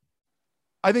think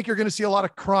you're going to see a lot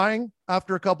of crying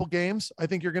after a couple games. I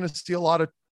think you're going to see a lot of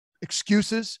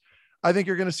excuses. I think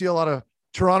you're going to see a lot of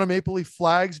Toronto Maple Leaf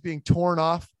flags being torn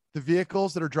off the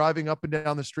vehicles that are driving up and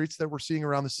down the streets that we're seeing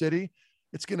around the city.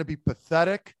 It's going to be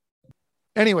pathetic.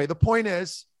 Anyway, the point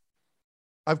is,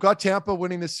 I've got Tampa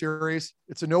winning this series.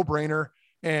 It's a no-brainer.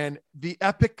 And the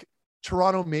epic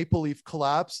Toronto Maple Leaf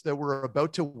collapse that we're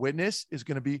about to witness is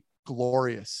going to be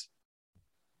glorious.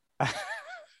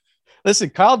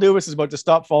 Listen, Kyle Dubas is about to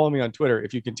stop following me on Twitter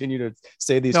if you continue to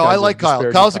say these. No, I like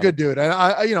Kyle. Kyle's a good dude. And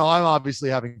I'm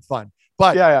obviously having fun,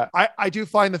 but I do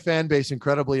find the fan base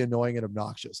incredibly annoying and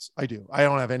obnoxious. I do. I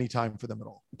don't have any time for them at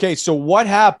all. Okay. So what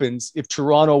happens if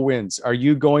Toronto wins? Are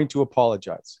you going to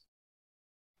apologize?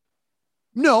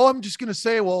 No, I'm just going to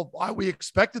say, well, we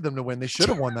expected them to win. They should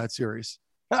have won that series.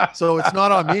 So it's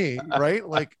not on me, right?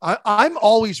 Like I'm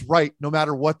always right, no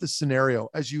matter what the scenario,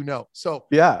 as you know. So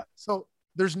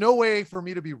there's no way for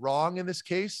me to be wrong in this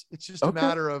case. It's just a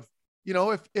matter of,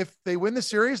 if they win the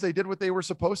series, they did what they were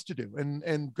supposed to do,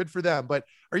 and good for them. But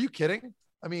are you kidding?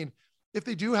 I mean, if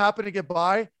they do happen to get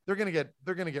by, they're going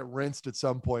to get rinsed at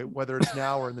some point, whether it's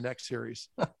now or in the next series.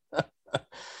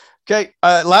 Okay.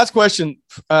 Last question.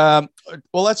 Well,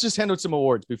 let's just hand out some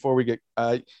awards before we get,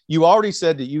 you already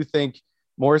said that you think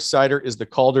Morris Sider is the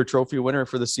Calder Trophy winner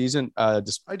for the season. I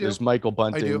do. There's Michael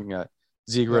Bunting,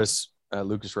 Zegras,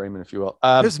 Lucas Raymond, if you will.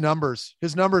 His numbers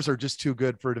are just too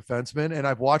good for a defenseman. And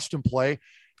I've watched him play.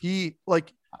 He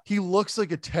looks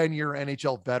like a 10-year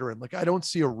NHL veteran. Like I don't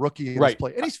see a rookie in his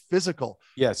play, and he's physical.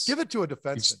 Yes. Give it to a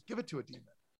defenseman. Give it to a D-man.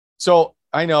 So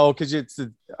I know, because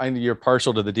I know you're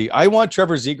partial to the D. I want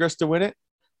Trevor Zegras to win it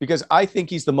because I think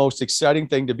he's the most exciting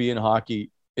thing to be in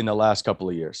hockey in the last couple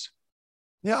of years.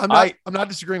 Yeah, I'm not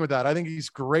disagreeing with that. I think he's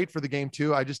great for the game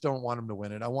too. I just don't want him to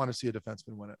win it. I want to see a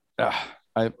defenseman win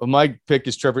it. My pick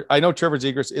is Trevor. I know Trevor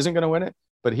Zegras isn't going to win it,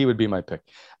 but he would be my pick.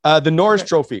 The Norris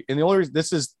Trophy, and the only reason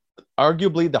this is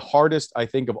arguably the hardest, I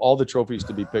think, of all the trophies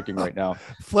to be picking right now.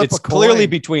 It's clearly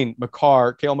between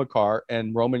Cale Makar,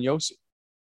 and Roman Josi.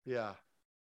 Yeah.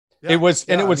 It was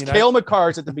Cale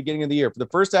Makar's at the beginning of the year. For the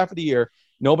first half of the year,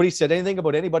 nobody said anything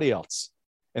about anybody else,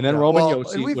 and then Roman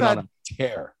Josi went on a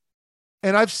tear.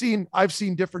 And I've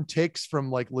seen different takes from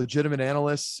like legitimate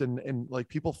analysts and like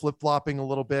people flip-flopping a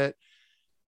little bit.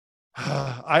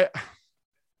 I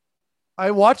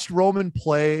watched Roman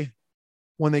play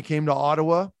when they came to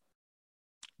Ottawa.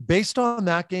 Based on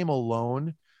that game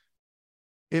alone,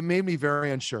 it made me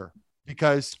very unsure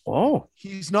because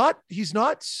he's not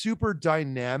super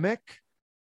dynamic.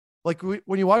 Like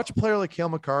when you watch a player like Cale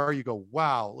Makar, you go,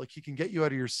 wow, like he can get you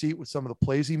out of your seat with some of the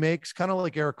plays he makes, kind of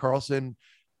like Erik Karlsson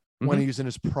when he was in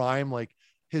his prime. Like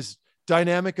his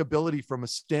dynamic ability from a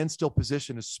standstill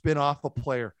position to spin off a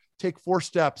player, take 4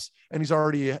 steps, and he's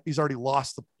already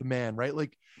lost the man, right?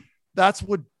 Like that's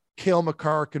what Cale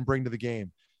Makar can bring to the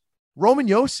game. Roman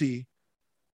Josi,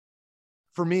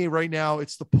 for me right now,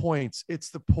 it's the points, it's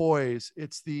the poise,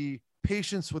 it's the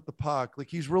patience with the puck. Like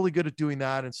he's really good at doing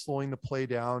that and slowing the play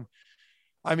down.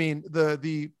 I mean,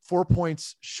 the 4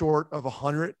 points short of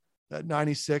 100 at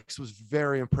 96 was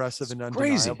very impressive and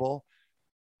undeniable. Crazy.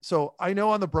 So I know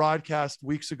on the broadcast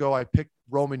weeks ago, I picked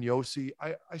Roman Josi.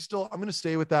 I'm going to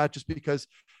stay with that just because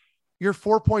you're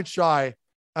 4 points shy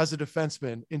as a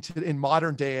defenseman in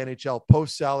modern day NHL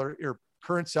post salary or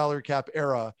current salary cap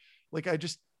era. Like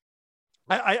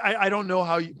I don't know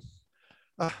how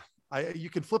you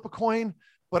can flip a coin,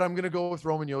 but I'm going to go with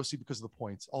Roman Josi because of the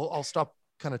points. I'll stop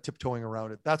kind of tiptoeing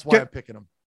around it. That's why I'm picking him.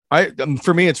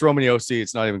 For me, it's Roman Josi.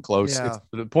 It's not even close. Yeah.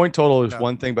 The point total is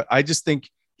one thing, but I just think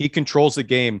he controls the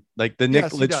game. Like the Nick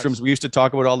Lidstroms we used to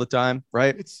talk about all the time,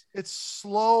 right? It's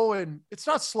slow, and it's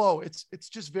not slow. It's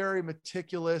just very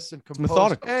meticulous and composed,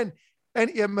 methodical.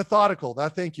 and methodical.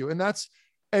 Thank you.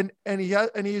 And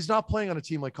he's not playing on a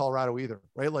team like Colorado either,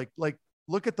 right? Like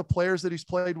look at the players that he's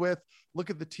played with. Look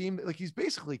at the team. Like he's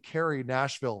basically carried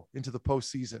Nashville into the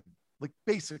postseason. Like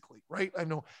basically, right? I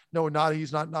know,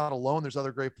 he's not alone. There's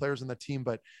other great players in the team,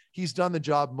 but he's done the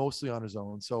job mostly on his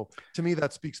own. So to me,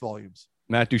 that speaks volumes.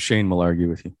 Matt Duchene will argue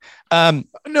with you.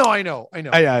 No, I know.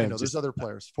 There's other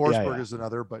players. Forsberg is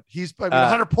another, but he's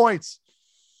 100 points.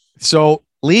 So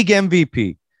league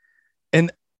MVP,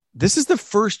 and this is the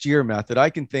first year, Matt, that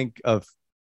I can think of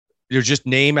there's just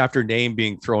name after name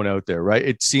being thrown out there, right?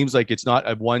 It seems like it's not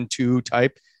a 1-2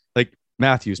 type, like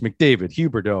Matthews, McDavid,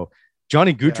 Huberdeau,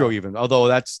 Johnny Gaudreau, even, although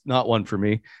that's not one for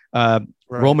me.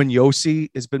 Roman Josi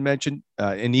has been mentioned,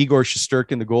 and Igor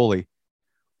Shesterkin, the goalie.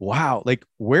 Wow. Like,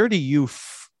 where do you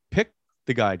pick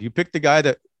the guy? Do you pick the guy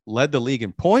that led the league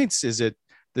in points? Is it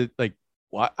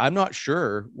I'm not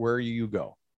sure where you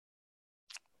go.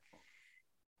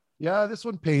 Yeah, this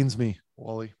one pains me,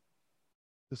 Wally.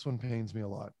 This one pains me a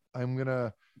lot. I'm going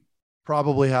to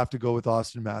probably have to go with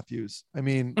Austin Matthews. I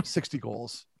mean, 60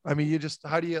 goals. I mean,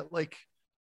 how do you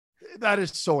that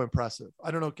is so impressive.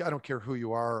 I don't know. I don't care who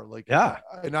you are.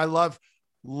 And I love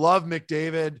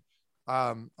McDavid.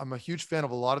 I'm a huge fan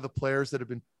of a lot of the players that have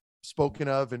been spoken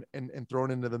of and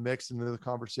thrown into the mix, into the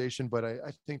conversation. But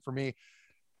I think for me,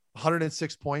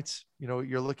 106 points,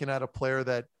 you're looking at a player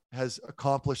that has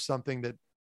accomplished something that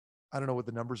I don't know what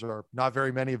the numbers are. Not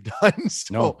very many have done.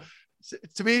 So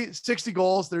to me, 60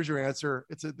 goals, there's your answer.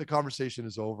 The conversation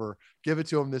is over. Give it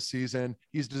to him this season.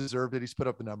 He's deserved it. He's put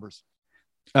up the numbers.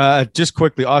 Just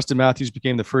quickly, Austin Matthews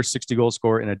became the first 60 goal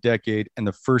scorer in a decade and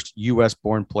the first US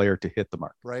born player to hit the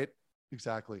mark. Right.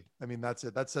 Exactly. I mean, that's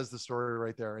it. That says the story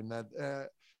right there. And that,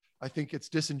 I think it's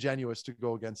disingenuous to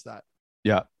go against that.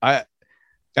 Yeah.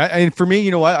 And for me,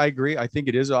 you know what? I agree. I think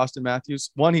it is Austin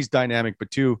Matthews. One, he's dynamic,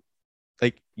 but two,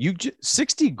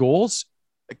 60 goals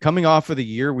coming off of the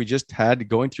year we just had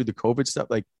going through the COVID stuff.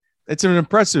 Like, it's an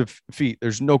impressive feat.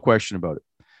 There's no question about it.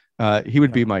 He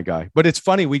would be my guy, but it's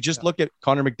funny. We just look at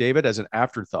Connor McDavid as an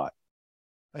afterthought.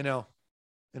 I know.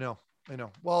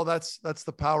 Well, that's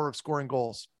the power of scoring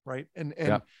goals. Right. And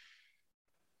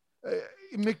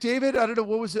McDavid, I don't know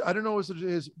what was it. I don't know what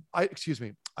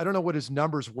I don't know what his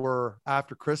numbers were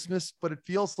after Christmas, but it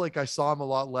feels like I saw him a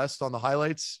lot less on the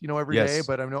highlights, every day,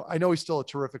 but I know he's still a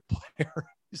terrific player.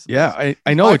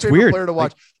 I know it's weird player to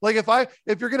watch.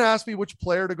 If you're going to ask me which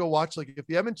player to go watch, like if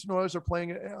the Edmonton Oilers are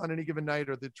playing on any given night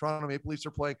or the Toronto Maple Leafs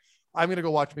are playing, I'm going to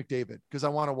go watch McDavid because I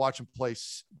want to watch him play.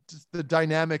 The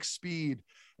dynamic speed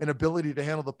and ability to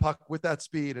handle the puck with that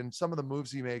speed and some of the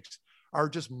moves he makes are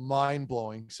just mind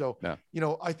blowing. So,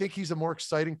 I think he's a more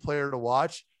exciting player to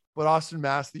watch, but Austin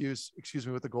Matthews,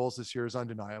 with the goals this year is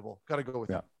undeniable. Got to go with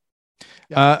him.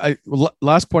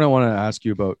 Last point I want to ask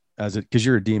you about because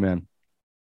you're a D-man.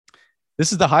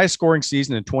 This is the highest scoring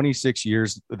season in 26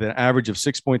 years with an average of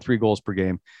 6.3 goals per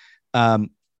game.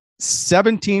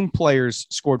 17 players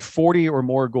scored 40 or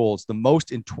more goals, the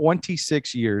most in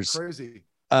 26 years. Crazy.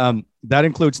 That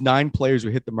includes 9 players who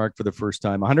hit the mark for the first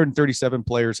time. 137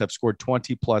 players have scored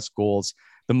 20 plus goals,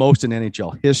 the most in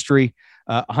NHL history.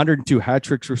 102 hat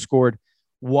tricks were scored.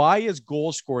 Why is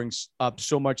goal scoring up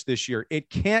so much this year? It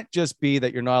can't just be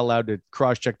that you're not allowed to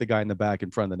cross check the guy in the back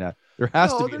in front of the net. There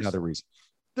has to be another reason.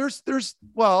 I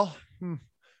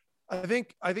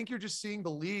think you're just seeing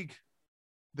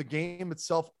the game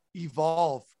itself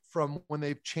evolve from when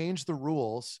they've changed the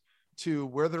rules to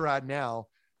where they're at now,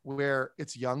 where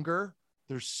it's younger.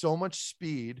 There's so much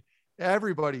speed.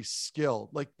 Everybody's skilled.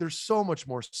 Like, there's so much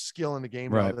more skill in the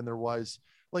game now than there was.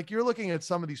 Like, you're looking at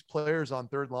some of these players on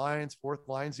third lines, fourth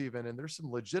lines even, and there's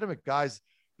some legitimate guys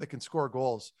that can score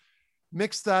goals.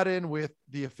 Mix that in with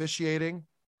the officiating,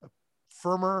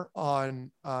 firmer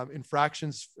on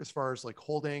infractions as far as like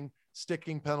holding,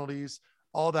 sticking penalties,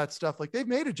 all that stuff. Like, they've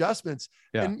made adjustments,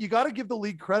 and you got to give the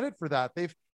league credit for that.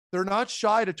 They're not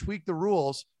shy to tweak the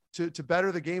rules to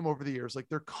better the game over the years. Like,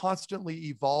 they're constantly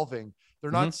evolving.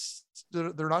 They're not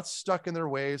stuck in their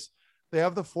ways. They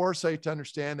have the foresight to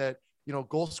understand that,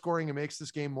 goal scoring, it makes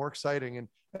this game more exciting.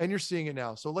 And you're seeing it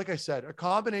now. So like I said, a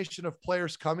combination of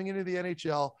players coming into the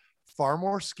NHL, far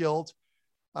more skilled.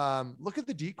 Look at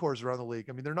the decors around the league.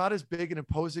 I mean, they're not as big and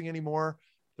imposing anymore.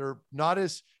 They're not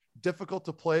as difficult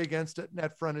to play against at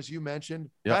net front, as you mentioned.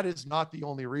 That is not the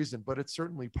only reason, but it's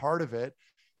certainly part of it.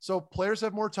 So players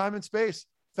have more time and space.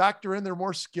 Factor in, they're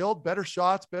more skilled, better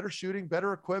shots, better shooting,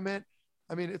 better equipment.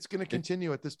 I mean, it's going to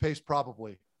continue at this pace,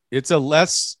 probably. It's a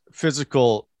less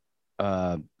physical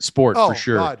sport for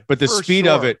sure, God, but the speed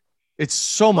of it, it's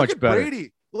so much better.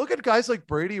 Brady. Look at guys like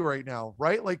Brady right now,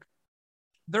 right? Like,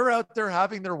 they're out there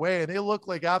having their way and they look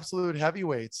like absolute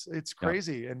heavyweights. It's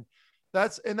crazy. And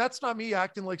that's not me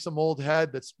acting like some old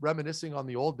head that's reminiscing on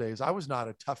the old days. I was not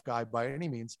a tough guy by any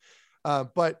means.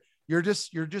 But you're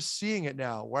just seeing it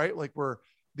now, right? Like,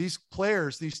 these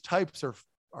players, these types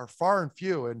are far and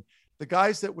few. And the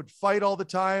guys that would fight all the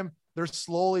time, they're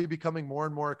slowly becoming more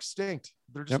and more extinct.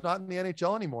 They're just not in the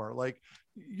NHL anymore. Like,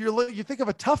 you think of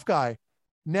a tough guy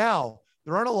now,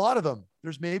 there aren't a lot of them.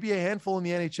 There's maybe a handful in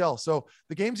the NHL. So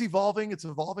the game's evolving. It's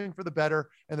evolving for the better,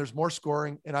 and there's more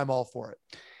scoring, and I'm all for it.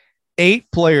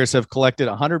 8 players have collected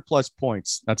 100 plus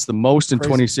points. That's the most in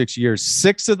 26 years.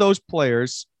 6 of those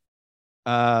players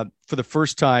for the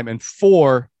first time, and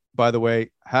 4, by the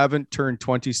way, haven't turned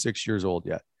 26 years old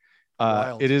yet.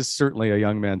 It is certainly a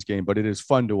young man's game, but it is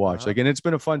fun to watch. And it's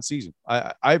been a fun season.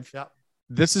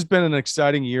 This has been an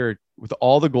exciting year with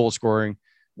all the goal scoring,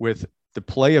 with the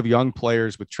play of young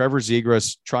players, with Trevor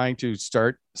Zegras trying to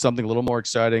start something a little more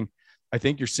exciting. I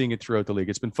think you're seeing it throughout the league.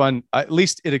 It's been fun. At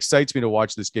least it excites me to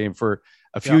watch this game. For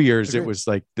a few years, agreed. It was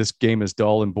like this game is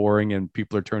dull and boring and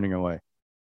people are turning away.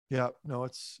 Yeah, no,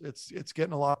 it's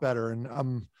getting a lot better. And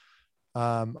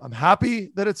I'm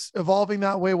happy that it's evolving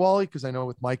that way, Wally, because I know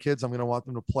with my kids, I'm going to want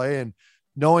them to play, and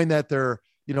knowing that they're,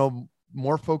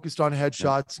 more focused on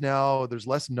headshots now. There's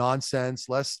less nonsense,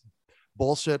 less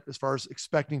bullshit as far as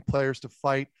expecting players to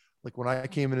fight. Like when I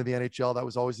came into the NHL, that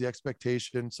was always the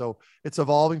expectation. So it's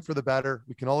evolving for the better.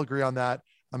 We can all agree on that.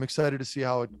 I'm excited to see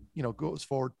how it, goes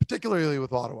forward, particularly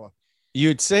with Ottawa.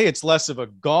 You'd say it's less of a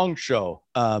gong show.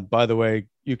 By the way,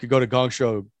 you could go to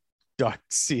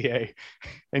gongshow.ca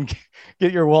and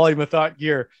get your Wally Methot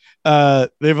gear.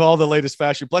 They have all the latest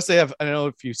fashion. Plus they have, I don't know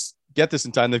if you get this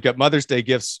in time, they've got Mother's Day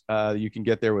gifts. You can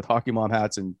get there with Hockey Mom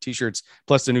hats and t-shirts.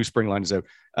 Plus the new spring line is out.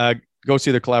 Go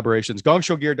see their collaborations,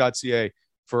 gongshowgear.ca.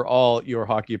 for all your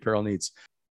hockey apparel needs.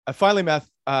 Finally, Matt,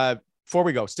 before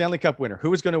we go, Stanley Cup winner.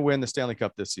 Who is going to win the Stanley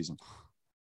Cup this season?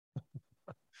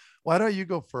 Why don't you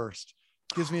go first?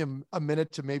 Gives me a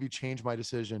minute to maybe change my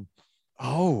decision.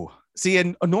 Oh, see,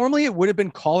 and normally it would have been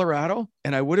Colorado,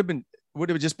 and would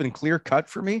have just been clear cut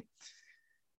for me.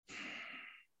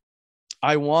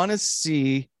 I want to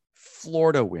see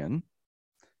Florida win,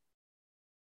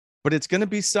 but it's going to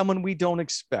be someone we don't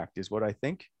expect, is what I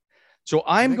think. So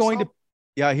I'm going to.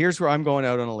 Yeah, here's where I'm going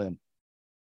out on a limb.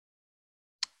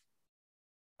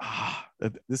 I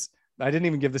didn't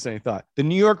even give this any thought. The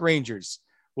New York Rangers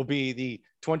will be the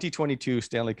 2022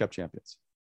 Stanley Cup champions.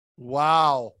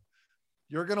 Wow.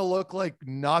 You're going to look like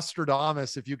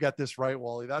Nostradamus if you get this right,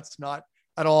 Wally. That's not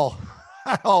at all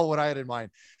what I had in mind.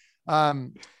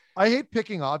 I hate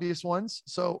picking obvious ones.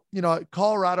 So,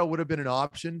 Colorado would have been an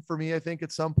option for me, I think,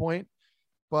 at some point.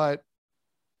 But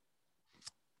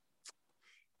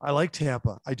I like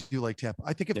Tampa. I do like Tampa.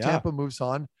 I think if Tampa moves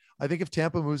on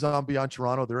beyond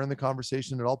Toronto, they're in the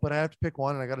conversation at all, but I have to pick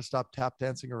one and I got to stop tap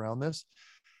dancing around this.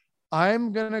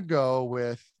 I'm going to go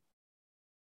with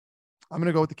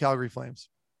the Calgary Flames.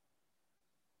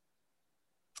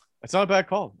 It's not a bad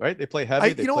call, right? They play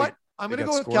heavy. What? I'm going to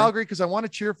go with Calgary because I want to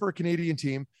cheer for a Canadian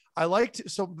team.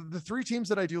 So the 3 teams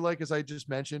that I do like, as I just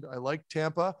mentioned, I like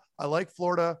Tampa. I like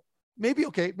Florida. Maybe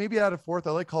out of 4th.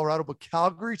 I like Colorado, but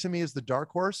Calgary to me is the dark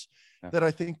horse that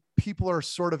I think people are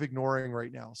sort of ignoring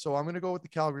right now. So I'm going to go with the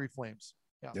Calgary Flames.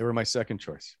 Yeah. They were my second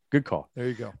choice. Good call. There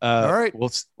you go. All right.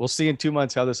 We'll see in 2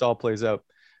 months how this all plays out.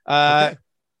 Okay.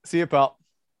 See you, pal.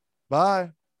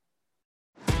 Bye.